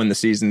freak out when the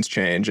seasons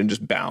change and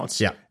just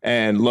bounce. Yeah.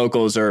 And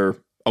locals are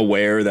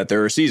aware that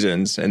there are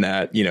seasons and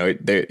that,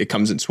 it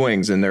comes in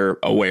swings and they're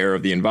aware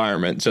of the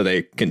environment so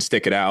they can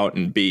stick it out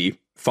and be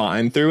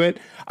fine through it.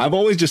 I've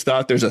always just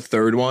thought there's a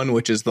third one,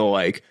 which is the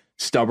like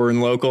stubborn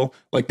local,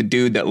 like the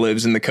dude that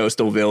lives in the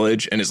coastal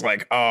village and is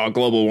like, oh,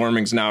 global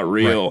warming's not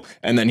real. Right.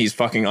 And then he's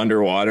fucking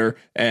underwater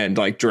and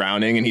like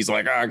drowning. And he's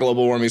like,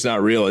 global warming's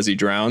not real as he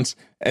drowns.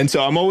 And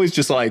so I'm always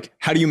just like,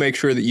 how do you make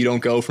sure that you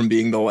don't go from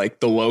being the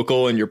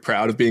local and you're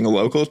proud of being a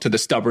local to the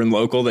stubborn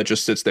local that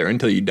just sits there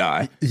until you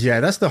die? Yeah,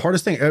 that's the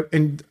hardest thing.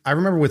 And I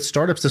remember with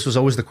startups, this was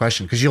always the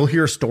question because you'll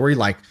hear a story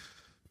like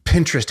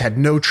Pinterest had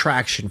no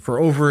traction for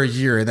over a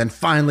year and then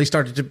finally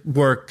started to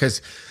work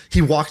because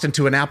he walked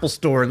into an Apple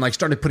store and like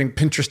started putting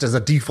Pinterest as a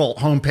default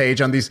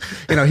homepage on these,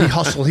 he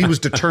hustled, he was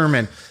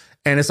determined.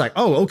 And it's like,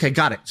 oh, okay,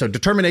 got it. So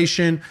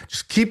determination,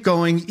 just keep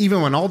going,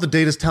 even when all the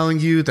data is telling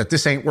you that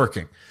this ain't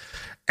working.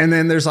 And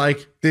then there's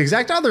like the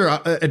exact other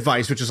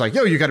advice, which is like,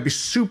 you got to be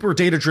super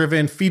data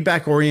driven,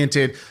 feedback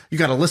oriented. You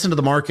got to listen to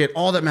the market.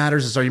 All that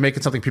matters is, are you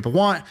making something people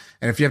want?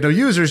 And if you have no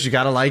users, you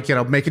got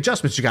to make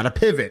adjustments. You got to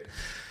pivot.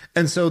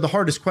 And so the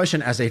hardest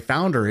question as a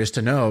founder is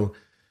to know,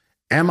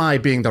 am I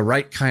being the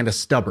right kind of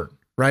stubborn,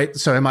 right?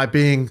 So am I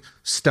being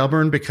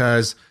stubborn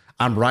because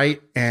I'm right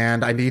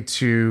and I need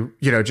to,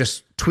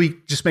 just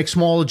tweak, just make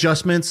small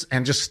adjustments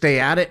and just stay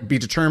at it, be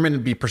determined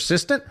and be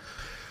persistent?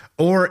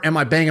 Or am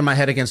I banging my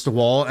head against the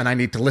wall and I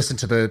need to listen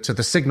to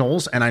the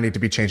signals and I need to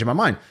be changing my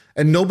mind?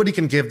 And nobody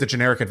can give the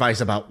generic advice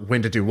about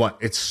when to do what.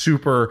 It's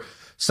super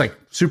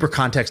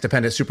context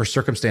dependent, super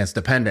circumstance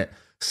dependent.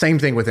 Same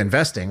thing with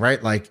investing,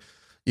 right? Like,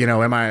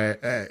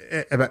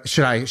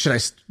 should I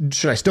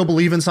still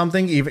believe in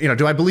something? Even,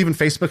 do I believe in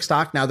Facebook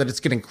stock now that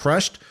it's getting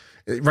crushed?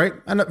 Right.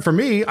 And for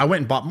me, I went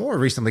and bought more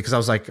recently because I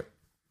was like,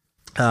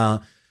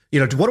 what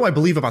do I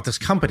believe about this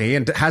company?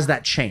 And has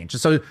that changed?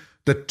 And so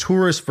the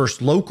tourist versus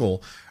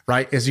local,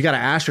 right, is you got to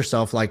ask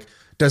yourself, like,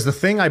 does the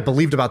thing I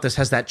believed about this,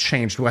 has that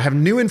changed? Do I have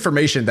new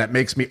information that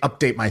makes me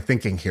update my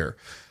thinking here?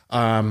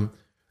 Am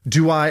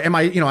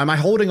I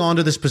holding on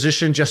to this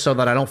position just so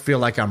that I don't feel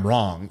like I'm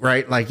wrong,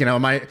 right? Like,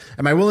 am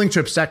I willing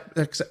to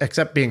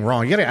accept being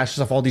wrong? You got to ask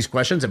yourself all these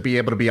questions and be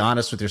able to be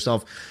honest with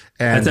yourself.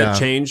 And, has that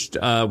changed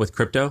with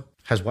crypto?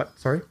 Has what?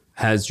 Sorry?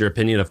 Has your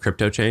opinion of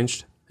crypto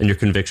changed and your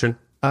conviction?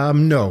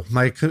 No,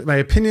 my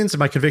opinions and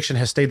my conviction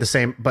has stayed the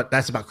same, but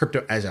that's about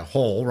crypto as a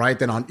whole, right?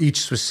 Then on each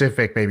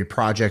specific maybe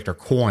project or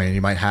coin, you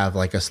might have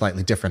like a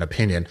slightly different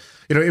opinion.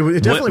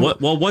 It definitely.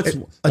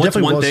 What's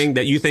one thing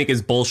that you think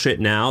is bullshit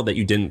now that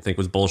you didn't think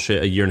was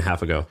bullshit a year and a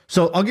half ago?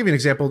 So I'll give you an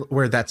example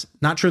where that's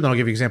not true. Then I'll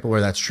give you an example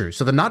where that's true.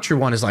 So the not true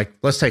one is like,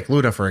 let's take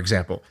Luna for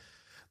example.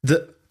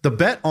 The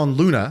bet on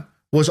Luna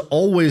was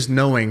always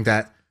knowing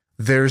that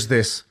there's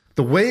this.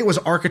 The way it was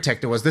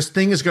architected was this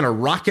thing is going to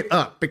rocket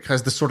up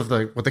because the sort of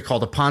what they call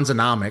the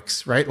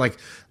Ponzonomics, right? Like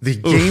the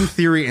game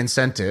theory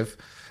incentive.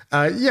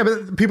 But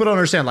people don't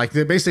understand. Like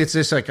basically, it's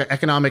just like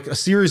a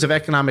series of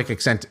economic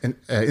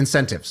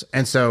incentives,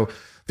 and so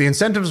the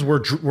incentives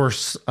were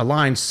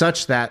aligned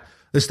such that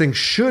this thing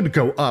should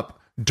go up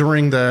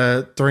during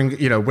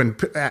when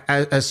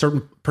as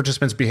certain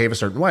participants behave a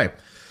certain way.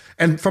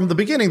 And from the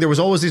beginning, there was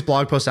always these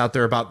blog posts out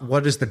there about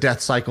what does the death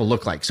cycle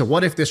look like. So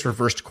what if this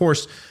reversed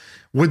course?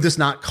 Would this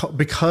not,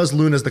 because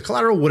Luna's the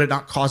collateral, would it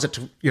not cause it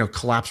to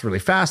collapse really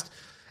fast?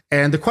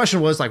 And the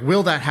question was like,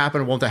 will that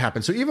happen? Won't that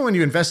happen? So even when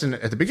you invest in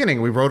it at the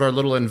beginning, we wrote our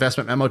little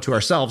investment memo to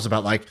ourselves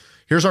about like,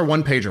 here's our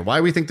one pager,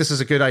 why we think this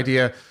is a good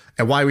idea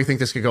and why we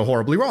think this could go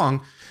horribly wrong.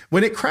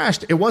 When it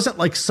crashed, it wasn't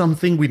like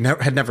something we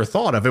had never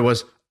thought of. It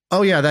was,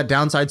 oh yeah, that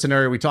downside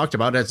scenario we talked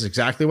about, that's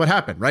exactly what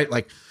happened, right?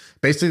 Like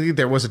basically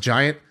there was a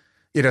giant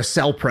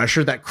sell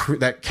pressure that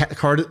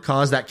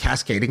caused that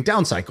cascading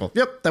down cycle.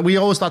 Yep, that we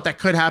always thought that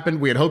could happen.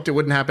 We had hoped it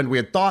wouldn't happen. We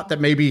had thought that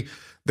maybe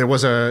there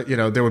was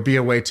there would be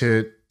a way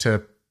to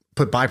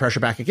put buy pressure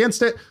back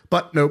against it,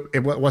 but nope, it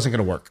wasn't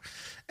going to work.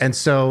 And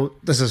so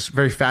this is a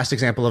very fast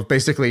example of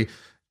basically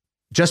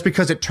just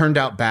because it turned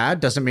out bad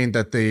doesn't mean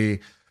that the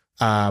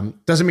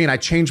Doesn't mean I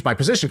changed my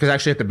position, because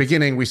actually at the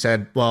beginning we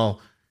said,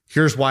 well,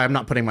 here's why I'm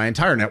not putting my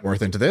entire net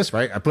worth into this,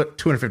 right? I put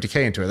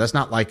 250K into it. That's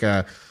not like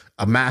a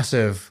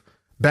massive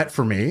bet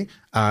for me.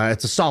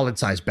 It's a solid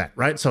size bet,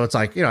 right? So it's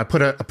like, I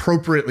put an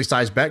appropriately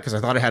sized bet because I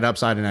thought it had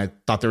upside and I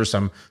thought there was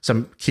some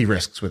key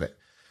risks with it.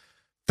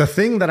 The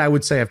thing that I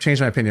would say I've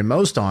changed my opinion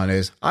most on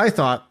is I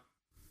thought,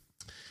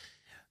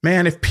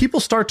 man, if people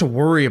start to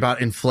worry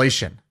about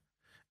inflation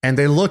and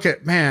they look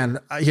at, man,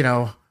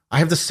 I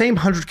have the same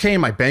 100K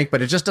in my bank,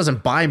 but it just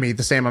doesn't buy me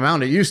the same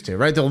amount it used to,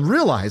 right? They'll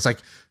realize, like,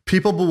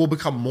 people will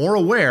become more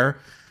aware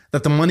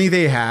that the money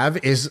they have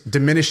is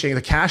diminishing,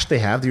 the cash they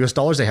have, the US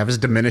dollars they have is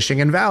diminishing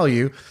in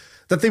value,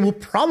 that they will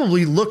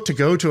probably look to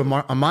go to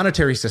a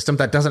monetary system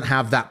that doesn't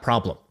have that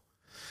problem.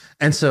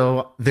 And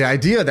so the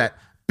idea that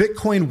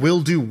Bitcoin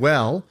will do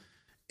well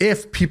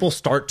if people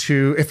start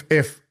to,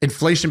 if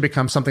inflation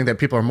becomes something that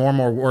people are more and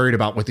more worried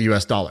about with the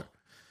US dollar.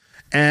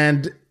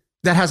 And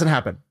that hasn't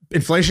happened.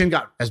 Inflation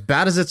got as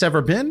bad as it's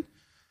ever been,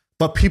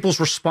 but people's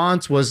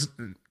response was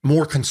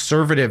more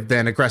conservative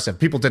than aggressive.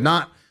 People did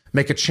not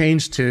make a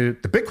change to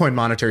the Bitcoin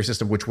monetary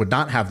system, which would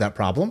not have that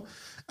problem.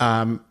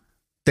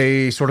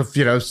 They sort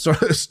of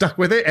stuck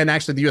with it. And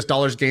actually the US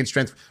dollars gained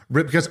strength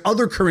because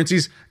other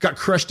currencies got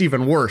crushed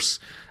even worse.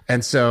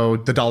 And so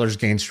the dollars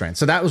gained strength.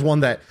 So that was one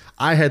that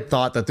I had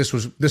thought that this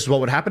is what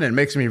would happen. And it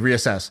makes me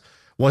reassess,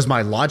 was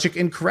my logic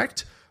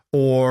incorrect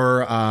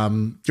or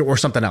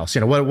something else?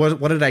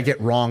 What did I get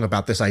wrong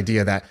about this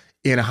idea that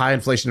in a high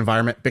inflation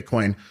environment,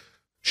 Bitcoin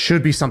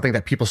should be something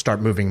that people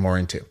start moving more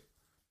into?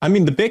 I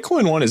mean, the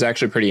Bitcoin one is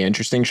actually pretty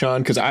interesting,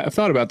 Sean, because I've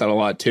thought about that a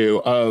lot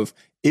too.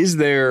 Is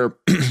there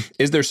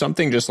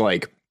something just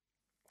like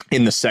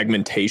in the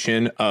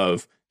segmentation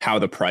of how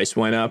the price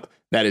went up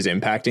that is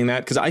impacting that?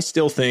 Because I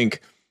still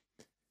think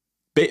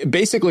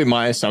basically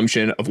my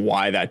assumption of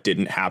why that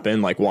didn't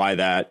happen, like why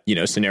that,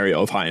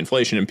 scenario of high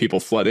inflation and people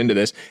flood into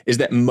this, is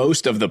that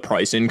most of the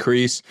price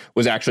increase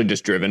was actually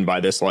just driven by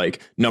this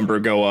like number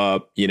go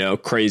up,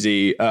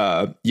 crazy,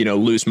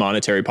 loose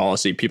monetary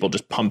policy. People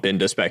just pump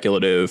into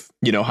speculative,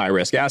 high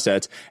risk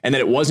assets. And that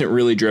it wasn't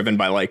really driven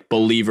by like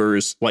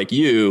believers like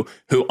you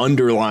who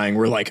underlying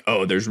were like,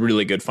 oh, there's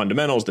really good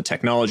fundamentals. The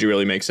technology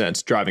really makes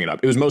sense driving it up.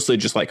 It was mostly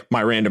just like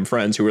my random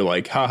friends who were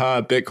like,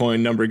 haha,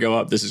 Bitcoin number go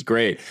up. This is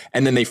great.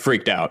 And then they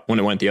freaked out when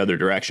it went the other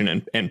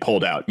direction and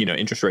pulled out.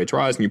 Interest rates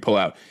rise and you pull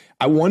out.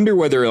 I wonder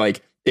whether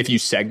like if you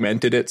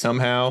segmented it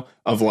somehow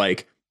of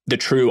like the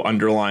true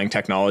underlying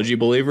technology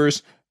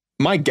believers,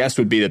 my guess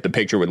would be that the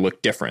picture would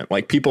look different.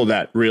 Like people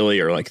that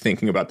really are like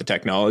thinking about the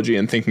technology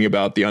and thinking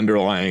about the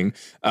underlying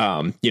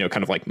kind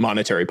of like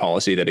monetary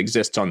policy that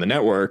exists on the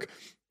network.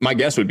 My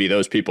guess would be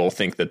those people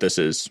think that this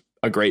is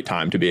a great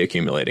time to be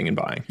accumulating and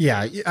buying.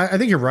 Yeah, I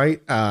think you're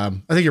right.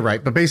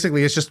 But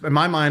basically it's just, in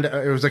my mind,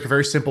 it was like a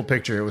very simple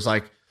picture. It was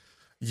like,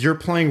 you're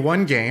playing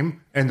one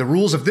game, and the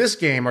rules of this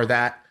game are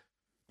that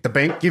the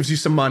bank gives you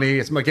some money.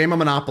 It's a game of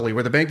Monopoly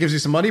where the bank gives you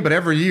some money, but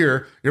every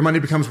year your money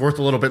becomes worth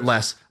a little bit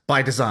less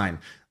by design.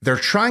 They're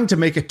trying to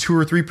make it 2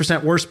 or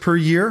 3% worse per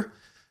year,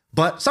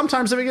 but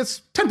sometimes it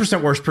gets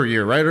 10% worse per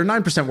year, right? Or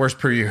 9% worse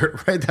per year,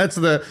 right? That's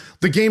the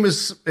game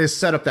is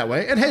set up that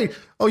way. And hey,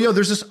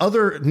 there's this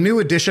other new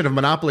edition of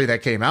Monopoly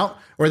that came out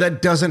where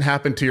that doesn't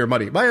happen to your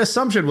money. My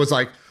assumption was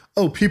like,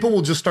 people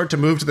will just start to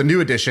move to the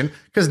new edition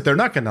because they're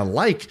not going to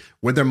like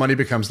when their money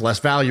becomes less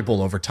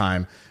valuable over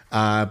time.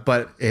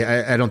 But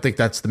I don't think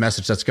that's the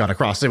message that's gone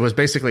across. It was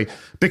basically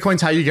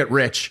Bitcoin's how you get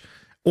rich,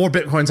 or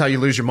Bitcoin's how you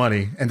lose your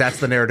money, and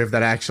that's the narrative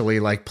that actually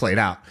like played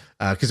out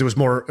because it was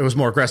more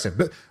aggressive.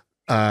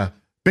 But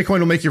Bitcoin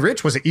will make you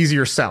rich was an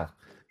easier sell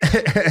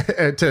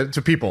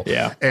to people.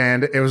 Yeah,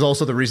 and it was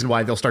also the reason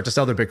why they'll start to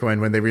sell their Bitcoin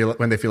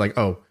when they feel like,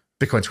 oh,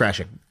 Bitcoin's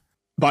crashing.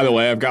 By the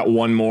way, I've got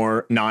one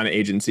more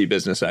non-agency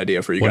business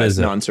idea for you guys.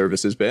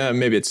 Non-services, but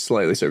maybe it's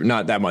slightly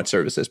not that much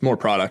services, more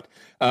product.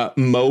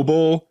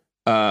 Mobile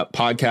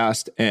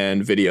podcast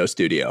and video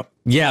studio.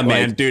 Yeah,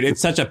 man, dude,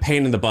 it's such a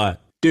pain in the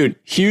butt. Dude,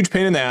 huge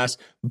pain in the ass.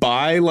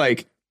 Buy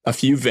like a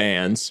few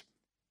vans,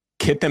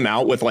 kit them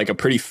out with like a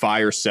pretty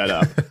fire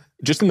setup,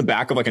 just in the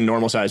back of like a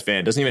normal sized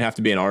van. Doesn't even have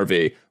to be an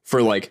RV.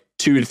 For like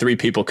 2 to 3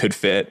 people could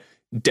fit.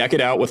 Deck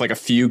it out with like a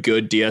few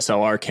good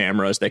DSLR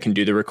cameras that can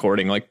do the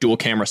recording, like dual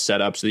camera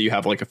setup so that you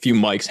have like a few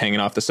mics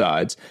hanging off the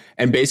sides,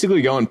 and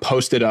basically go and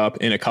post it up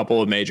in a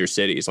couple of major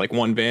cities, like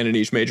one van in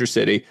each major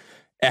city.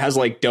 It has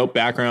like dope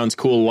backgrounds,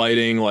 cool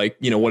lighting, like,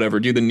 whatever,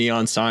 do the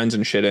neon signs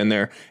and shit in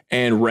there,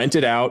 and rent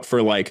it out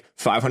for like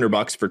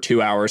 $500 for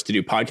 2 hours to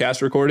do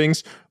podcast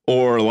recordings,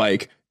 or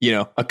like,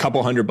 a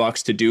couple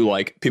 $100 to do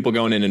like people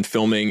going in and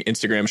filming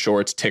Instagram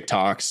shorts,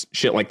 TikToks,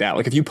 shit like that.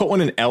 Like if you put one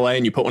in LA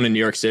and you put one in New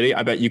York City,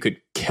 I bet you could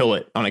kill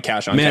it on a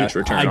cash on cash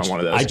return on one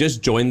of those. I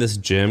just joined this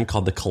gym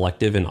called The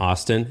Collective in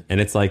Austin,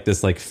 and it's like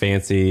this like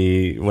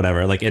fancy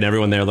whatever, like, and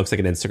everyone there looks like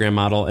an Instagram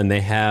model, and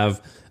they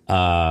have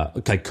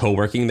like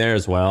co-working there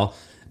as well.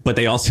 But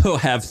they also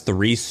have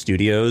 3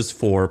 studios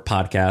for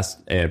podcast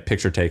and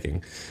picture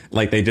taking.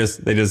 Like they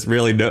just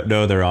really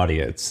know their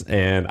audience.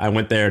 And I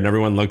went there and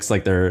everyone looks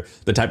like they're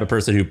the type of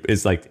person who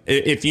is like,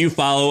 if you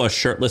follow a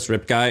shirtless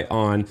rip guy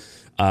on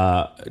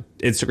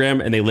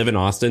Instagram and they live in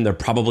Austin, they're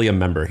probably a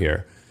member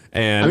here.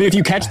 And I mean, if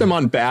you catch them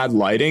on bad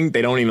lighting,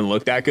 they don't even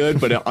look that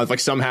good. But like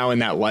somehow in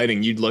that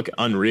lighting, you'd look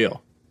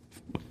unreal.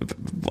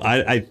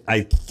 I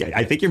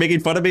think you're making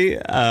fun of me.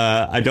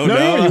 I don't know.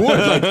 No, you would.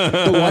 Like,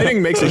 the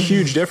lighting makes a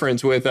huge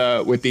difference with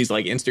these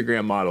like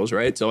Instagram models,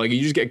 right? So like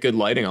you just get good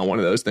lighting on one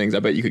of those things. I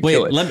bet you could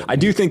kill it. I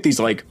do think these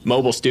like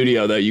mobile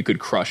studio though, you could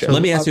crush it.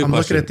 Let me ask you a I'm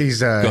question. looking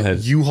at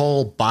these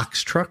U-Haul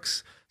box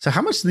trucks. So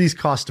how much do these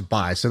cost to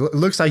buy? So it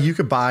looks like you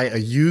could buy a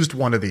used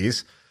one of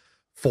these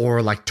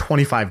for like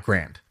 25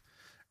 grand,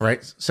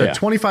 right? So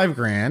 25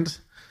 grand,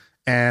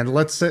 and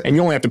let's say, and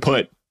you only have to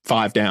put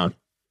 5 down.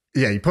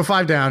 Yeah, you put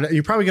 5 down.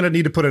 You're probably going to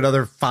need to put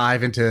another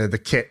 5 into the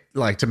kit,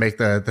 like to make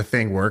the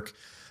thing work.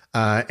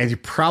 And you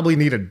probably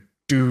need a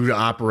dude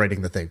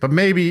operating the thing. But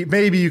maybe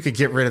you could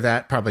get rid of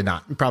that. Probably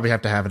not. You probably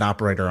have to have an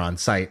operator on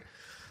site.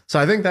 So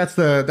I think that's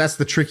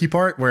the tricky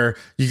part, where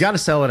you got to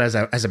sell it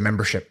as a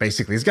membership.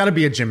 Basically, it's got to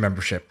be a gym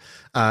membership.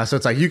 So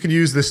it's like you can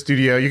use the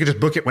studio. You can just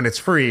book it when it's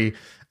free.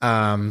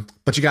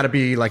 But you got to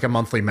be like a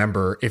monthly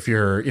member if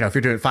you're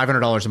doing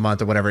 $500 a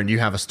month or whatever, and you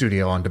have a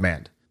studio on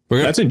demand.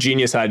 That's a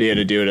genius idea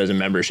to do it as a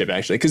membership,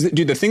 actually. Because,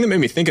 dude, the thing that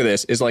made me think of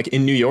this is like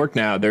in New York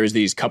now, there's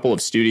these couple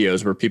of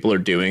studios where people are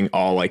doing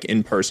all like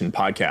in-person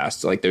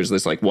podcasts. Like there's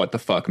this like What the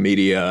Fuck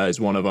Media is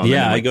one of them.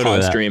 Yeah, and, like, I go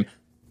to that. Stream.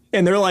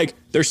 And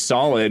they're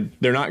solid.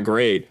 They're not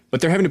great,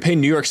 but they're having to pay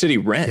New York City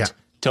rent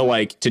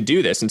to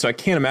do this. And so I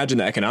can't imagine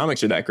the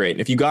economics are that great.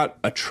 And if you got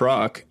a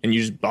truck and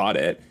you just bought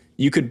it,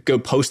 you could go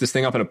post this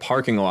thing up in a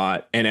parking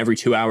lot and every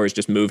 2 hours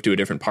just move to a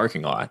different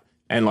parking lot.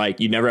 And like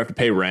you never have to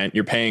pay rent.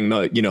 You're paying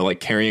the like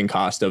carrying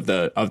cost of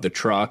the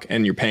truck,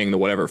 and you're paying the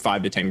whatever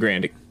 5 to 10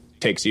 grand it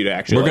takes you to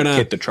actually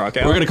get the truck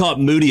out. We're gonna call it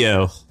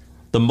Moodio,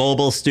 the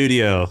mobile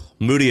studio.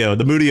 Moodio,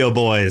 the Moodio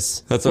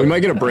boys. We might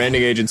get a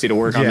branding agency to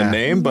work on the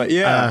name, but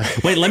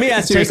wait, let me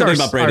ask you something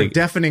about branding. Our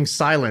deafening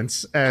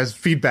silence as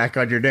feedback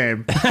on your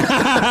name. But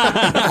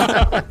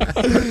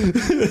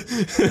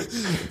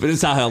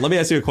Sahil, let me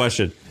ask you a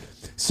question.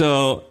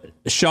 So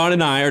Sean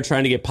and I are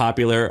trying to get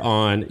popular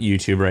on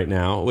YouTube right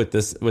now with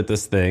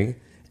this thing.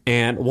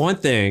 And one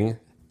thing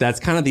that's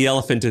kind of the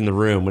elephant in the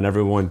room when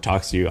everyone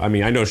talks to you, I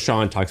mean, I know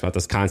Sean talks about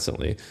this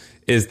constantly,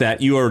 is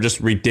that you are just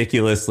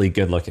ridiculously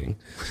good looking.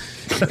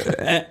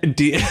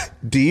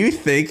 Do you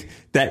think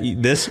that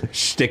this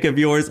shtick of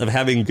yours of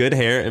having good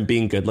hair and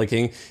being good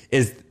looking,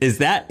 is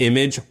that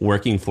image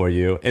working for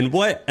you? And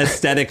what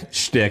aesthetic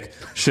shtick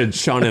should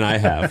Sean and I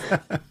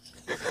have?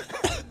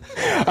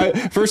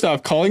 First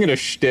off, calling it a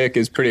shtick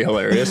is pretty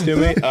hilarious to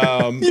me.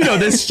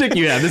 This shtick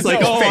you have, this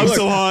like, I'm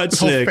so hot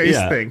shtick. Face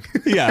thing.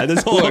 Yeah,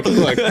 this whole look.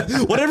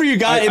 Whatever you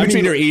got in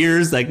between your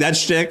ears, like that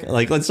shtick.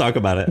 Like, let's talk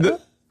about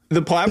it.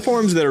 The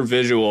platforms that are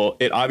visual,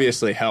 it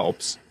obviously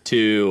helps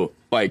to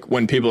like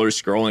when people are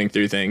scrolling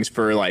through things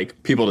for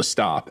like people to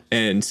stop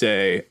and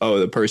say, oh,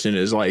 the person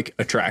is like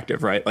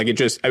attractive, right? Like it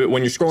just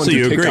when you're scrolling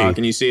through TikTok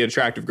and you see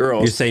attractive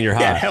girls, you're saying you're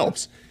hot. Yeah, it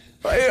helps.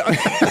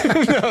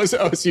 No,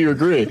 so you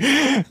agree?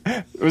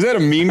 Was that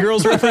a Mean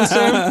Girls reference,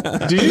 Sam?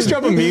 Did you just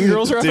drop a Mean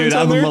Girls reference? Dude,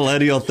 I'm a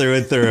millennial through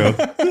and through.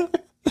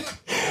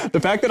 The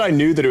fact that I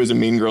knew that it was a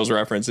Mean Girls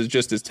reference is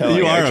just as telling.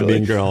 You are actually. a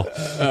mean girl.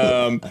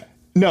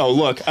 No,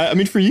 look, I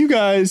mean, for you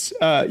guys,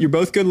 you're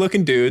both good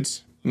looking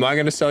dudes. I'm not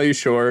going to sell you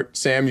short.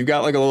 Sam, you've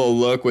got like a little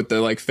look with the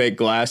like fake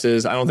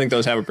glasses. I don't think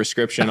those have a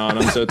prescription on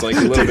them, so it's like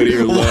a little bit of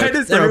your look. Why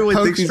does everyone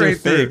think these are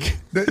fake?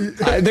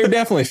 They're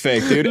definitely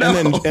fake, dude.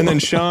 No. And then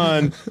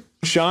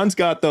Sean's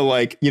got the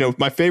like,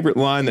 my favorite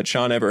line that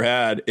Sean ever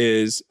had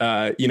is,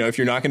 if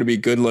you're not going to be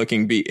good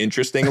looking, be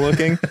interesting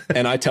looking.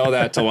 And I tell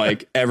that to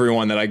like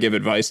everyone that I give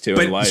advice to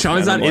in life.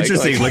 Sean's not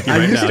interesting looking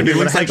right now. He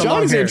looks like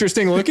Sean's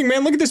interesting looking,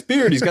 man. Look at this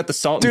beard. He's got the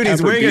salt and pepper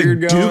he's wearing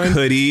beard a going. Duke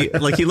hoodie.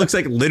 Like he looks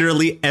like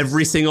literally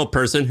every single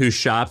person who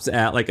shops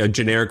at like a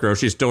generic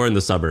grocery store in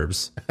the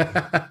suburbs.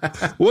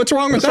 What's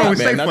wrong with that,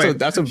 man?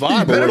 That's a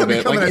vibe a little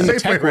bit. Like in the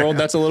tech world,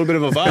 that's a little bit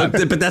of a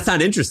vibe. But that's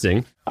not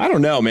interesting. I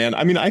don't know, man.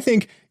 I mean, I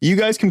think you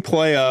guys can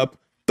play up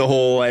the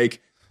whole like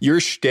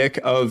your shtick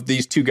of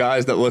these two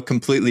guys that look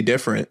completely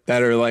different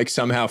that are like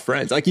somehow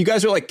friends. Like you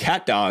guys are like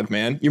Cat Dog,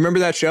 man. You remember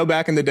that show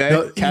back in the day?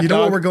 You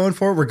know what we're going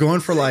for? We're going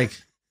for like,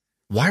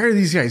 why are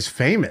these guys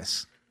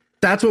famous?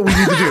 That's what we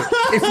need to do.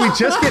 If we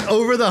just get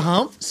over the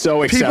hump,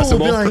 so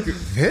accessible. People will be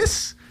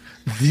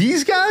like,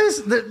 these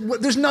guys,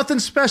 there's nothing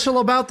special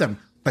about them.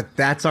 But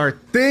that's our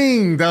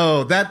thing,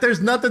 though. That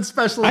there's nothing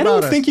special about us.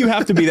 I don't think you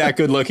have to be that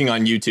good looking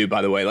on YouTube,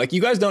 by the way. Like,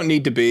 you guys don't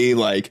need to be,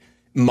 like,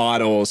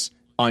 models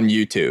on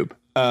YouTube.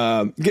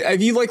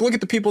 If you, like, look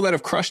at the people that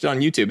have crushed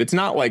on YouTube, it's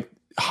not, like,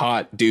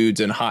 hot dudes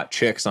and hot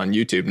chicks on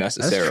YouTube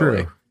necessarily.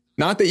 That's true.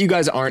 Not that you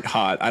guys aren't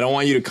hot. I don't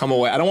want you to come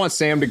away. I don't want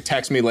Sam to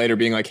text me later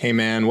being like, hey,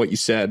 man, what you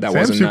said, that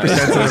wasn't nice.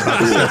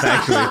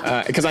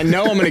 Actually, because I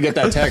know I'm going to get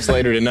that text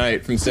later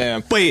tonight from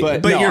Sam.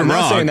 But no, you're I'm wrong.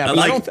 not saying that, but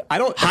like, I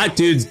don't. Hot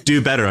dudes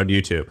do better on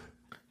YouTube.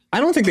 I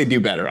don't think they do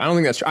better. I don't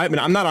think that's true. I mean,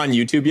 I'm not on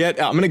YouTube yet.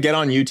 I'm going to get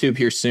on YouTube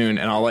here soon,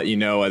 and I'll let you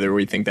know whether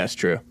we think that's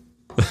true.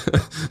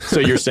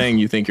 So you're saying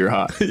you think you're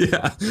hot?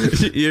 Yeah.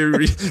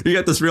 You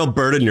got this real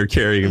burden you're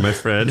carrying, my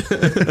friend.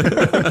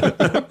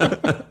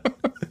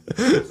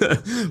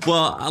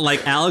 Well,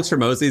 like Alex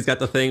Hormozi's got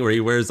the thing where he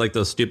wears like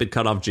those stupid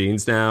cutoff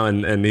jeans now,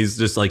 and he's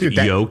just like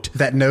yoked.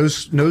 That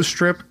nose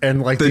strip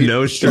and like the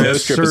nose strip.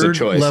 Nose strip is a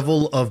choice.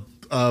 Level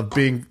of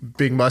being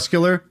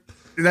muscular.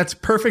 That's a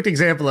perfect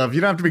example of,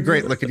 you don't have to be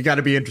great looking, you got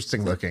to be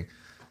interesting looking.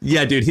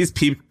 Yeah, dude, he's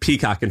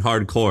peacocking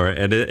hardcore,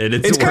 and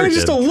it's kind of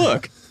just a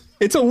look.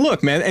 It's a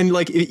look, man. And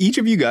like each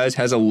of you guys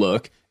has a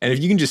look. And if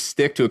you can just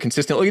stick to a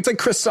consistent look, it's like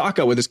Chris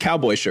Sacca with his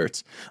cowboy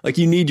shirts. Like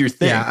you need your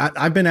thing. Yeah,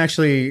 I've been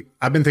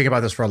thinking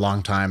about this for a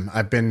long time.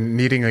 I've been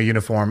needing a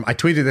uniform. I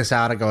tweeted this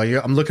out. I go,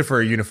 I'm looking for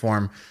a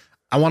uniform.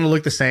 I want to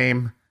look the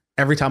same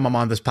every time I'm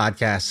on this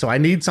podcast. So I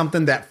need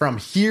something that from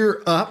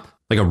here up,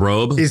 like a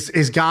robe,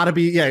 is got to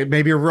be,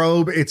 maybe a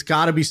robe. It's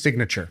got to be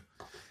signature.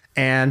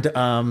 And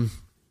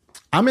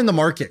I'm in the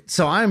market,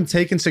 so I'm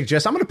taking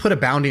suggestions. I'm going to put a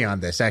bounty on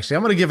this. Actually,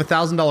 I'm going to give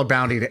 $1,000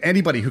 bounty to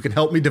anybody who can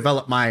help me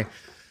develop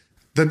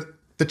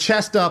the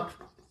chest up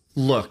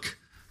look.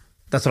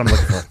 That's what I'm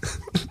looking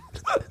for.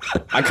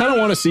 I kind of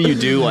want to see you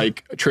do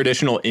like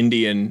traditional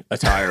Indian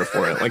attire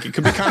for it. Like it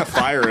could be kind of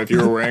fire if you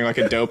were wearing like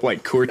a dope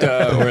like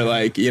kurta or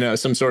like,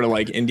 some sort of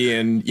like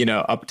Indian,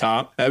 up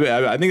top. I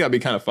think that'd be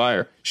kind of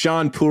fire.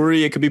 Sean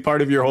Puri, it could be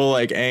part of your whole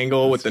like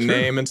angle with the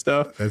name and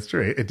stuff. That's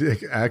true.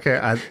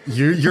 Okay,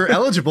 you're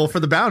eligible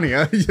for the bounty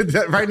right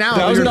now.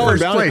 $1,000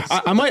 bounty.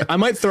 I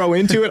might throw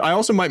into it. I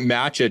also might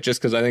match it just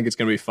because I think it's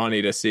going to be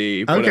funny to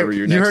see whatever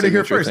your next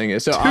signature thing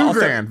is. So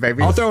 $2,000,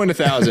 baby. I'll throw in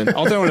 1,000.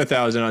 I'll throw in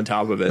 1,000 on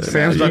top of it.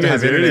 Sam's about to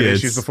have internet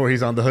issues before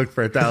he's on the hook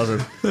for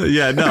 1,000.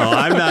 Yeah, no,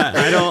 I'm not.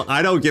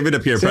 I don't give it a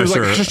peer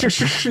pressure.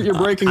 Like, you're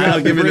breaking up. I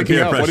don't give it a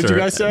peer pressure. What did you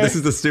guys say? This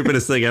is the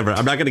stupidest thing ever.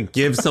 I'm not going to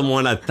give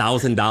someone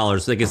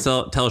 $1,000 so they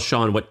can tell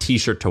Sean what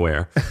T-shirt to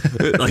wear.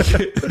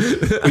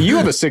 Well, you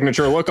have a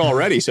signature look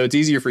already, so it's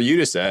easier for you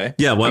to say.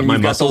 Yeah, what, my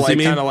muscles, you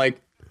mean? Kind of like.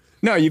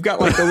 No, you've got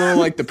like the little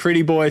like the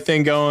pretty boy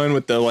thing going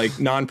with the like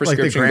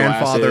non-prescription like the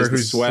grandfather glasses,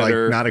 who's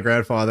sweater. like not a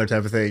grandfather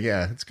type of thing.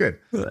 Yeah, it's good.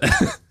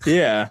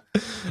 Yeah,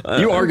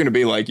 you are going to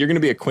be like you're going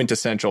to be a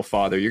quintessential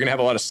father. You're going to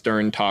have a lot of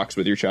stern talks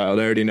with your child.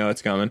 I already know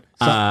it's coming.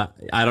 I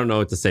don't know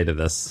what to say to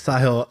this.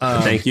 Sahil,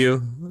 thank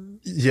you.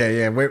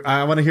 Yeah. Wait,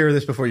 I want to hear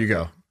this before you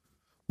go.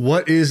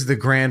 What is the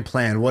grand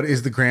plan? What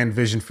is the grand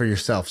vision for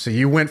yourself? So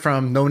you went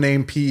from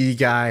no-name PE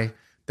guy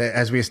that,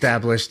 as we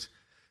established,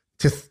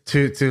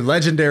 to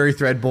legendary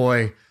thread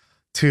boy.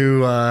 To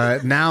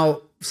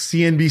now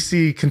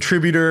CNBC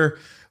contributor,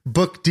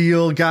 book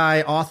deal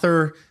guy,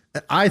 author.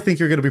 I think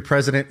you're going to be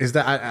president. Is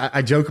that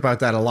I joke about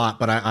that a lot,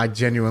 but I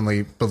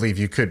genuinely believe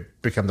you could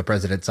become the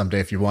president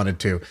someday if you wanted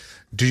to.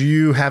 Do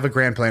you have a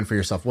grand plan for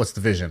yourself? What's the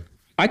vision?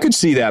 I could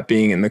see that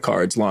being in the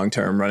cards long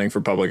term, running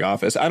for public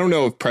office. I don't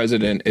know if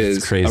president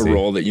is a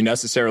role that you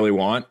necessarily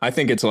want. I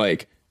think it's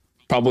like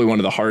probably one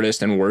of the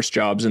hardest and worst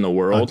jobs in the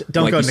world.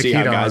 Don't like go you see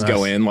Nikita how guys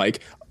go in like.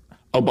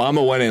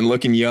 Obama went in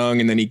looking young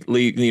and then he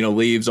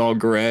leaves all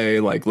gray,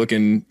 like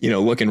looking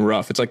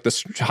rough. It's like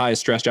the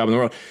highest stress job in the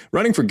world.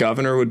 Running for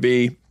governor would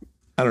be,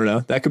 I don't know,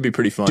 that could be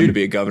pretty fun to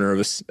be a governor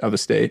of a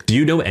state. Do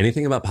you know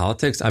anything about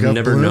politics? I've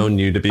never known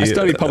you to be. I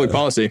studied public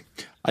policy.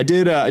 I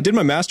did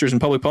my master's in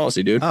public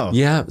policy, dude. Oh,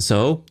 yeah.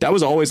 So that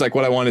was always like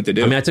what I wanted to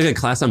do. I mean, I took a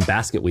class on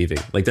basket weaving.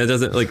 Like that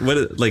doesn't like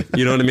what like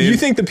you know what I mean? You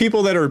think the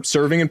people that are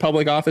serving in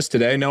public office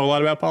today know a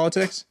lot about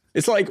politics?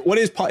 It's like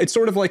it's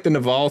sort of like the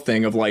Naval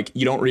thing of like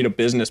you don't read a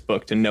business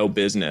book to know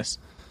business.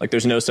 Like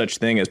there's no such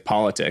thing as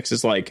politics.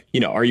 It's like,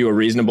 are you a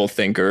reasonable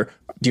thinker?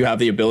 Do you have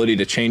the ability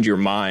to change your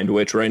mind,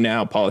 which right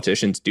now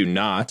politicians do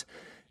not?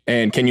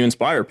 And can you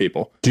inspire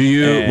people? Would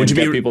you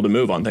get people to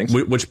move on things?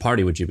 Which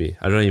party would you be?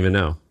 I don't even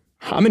know.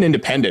 I'm an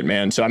independent,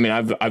 man. So I mean,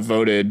 I've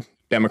voted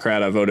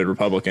Democrat, I've voted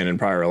Republican in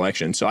prior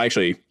elections. So I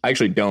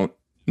actually don't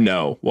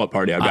know what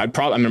party I'd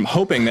be. I'm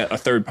hoping that a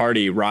third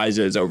party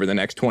rises over the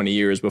next 20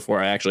 years before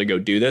I actually go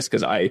do this,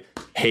 because I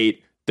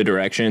hate the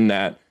direction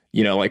that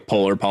like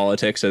polar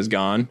politics has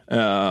gone.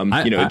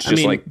 It's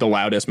just like the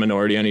loudest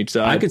minority on each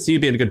side. I could see you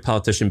being a good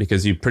politician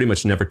because you pretty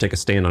much never take a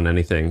stand on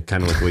anything,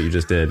 kind of like what you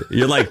just did.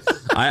 You're like,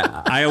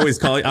 I always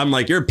call you, I'm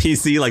like, you're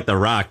PC like The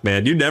Rock,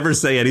 man. You never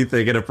say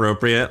anything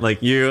inappropriate.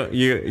 Like you are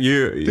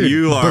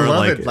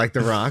beloved like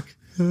The Rock.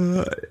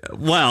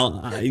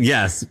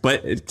 Yes,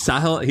 but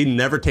Sahil, he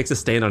never takes a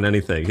stand on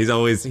anything.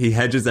 He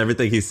hedges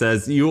everything he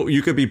says.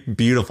 You could be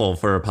beautiful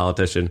for a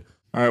politician.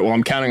 All right, well,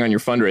 I'm counting on your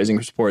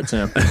fundraising support,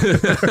 Sam.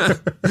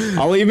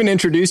 I'll even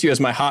introduce you as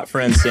my hot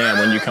friend Sam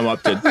when you come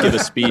up to give a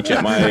speech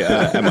at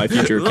my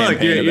future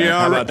campaign event.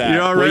 How about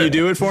that? Will you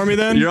do it for me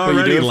then? You're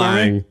already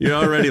lying. You're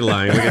already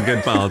lying like a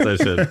good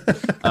politician.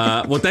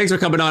 Well, thanks for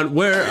coming on.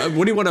 What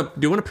do you want to?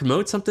 Do you want to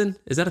promote something?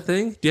 Is that a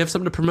thing? Do you have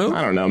something to promote?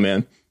 I don't know,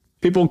 man.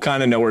 People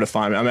kind of know where to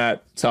find me. I'm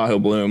at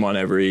Sahil Bloom on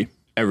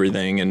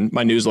everything, and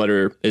my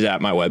newsletter is at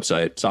my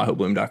website,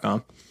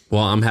 sahilbloom.com.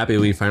 Well, I'm happy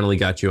we finally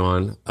got you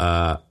on.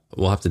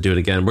 We'll have to do it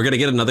again. We're going to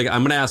get another guy.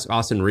 I'm going to ask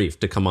Austin Reef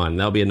to come on.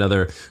 That'll be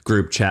another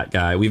group chat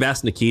guy. We've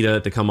asked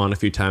Nikita to come on a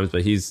few times,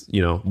 but he's,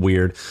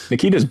 weird.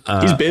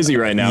 He's busy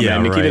right now,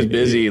 man. Nikita's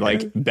busy,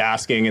 like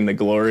basking in the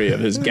glory of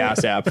his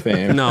Gas App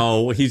fame.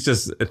 No, he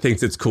just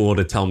thinks it's cool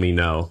to tell me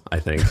no, I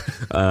think.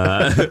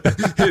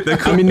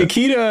 I mean,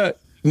 Nikita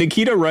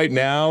Nikita right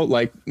now,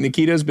 like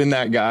Nikita's been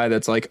that guy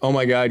that's like, oh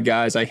my God,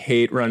 guys, I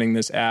hate running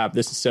this app.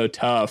 This is so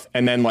tough.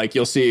 And then like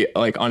you'll see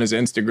like on his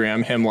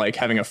Instagram him like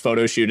having a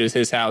photo shoot at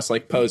his house,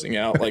 like posing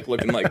out, like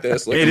looking like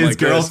this. And his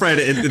girlfriend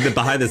in the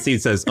behind the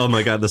scenes says, "Oh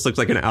my God, this looks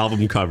like an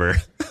album cover."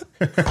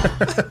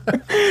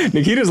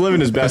 Nikita's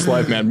living his best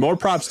life, man. More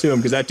props to him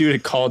because that dude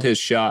had called his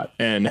shot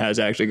and has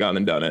actually gone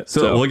and done it.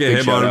 So we'll get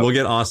him on. We'll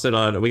get Austin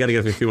on. We got to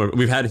get a few more.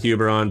 We've had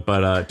Huber on,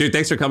 but dude,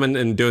 thanks for coming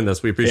and doing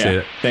this. We appreciate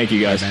it. Thank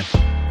you guys. Right,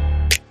 man.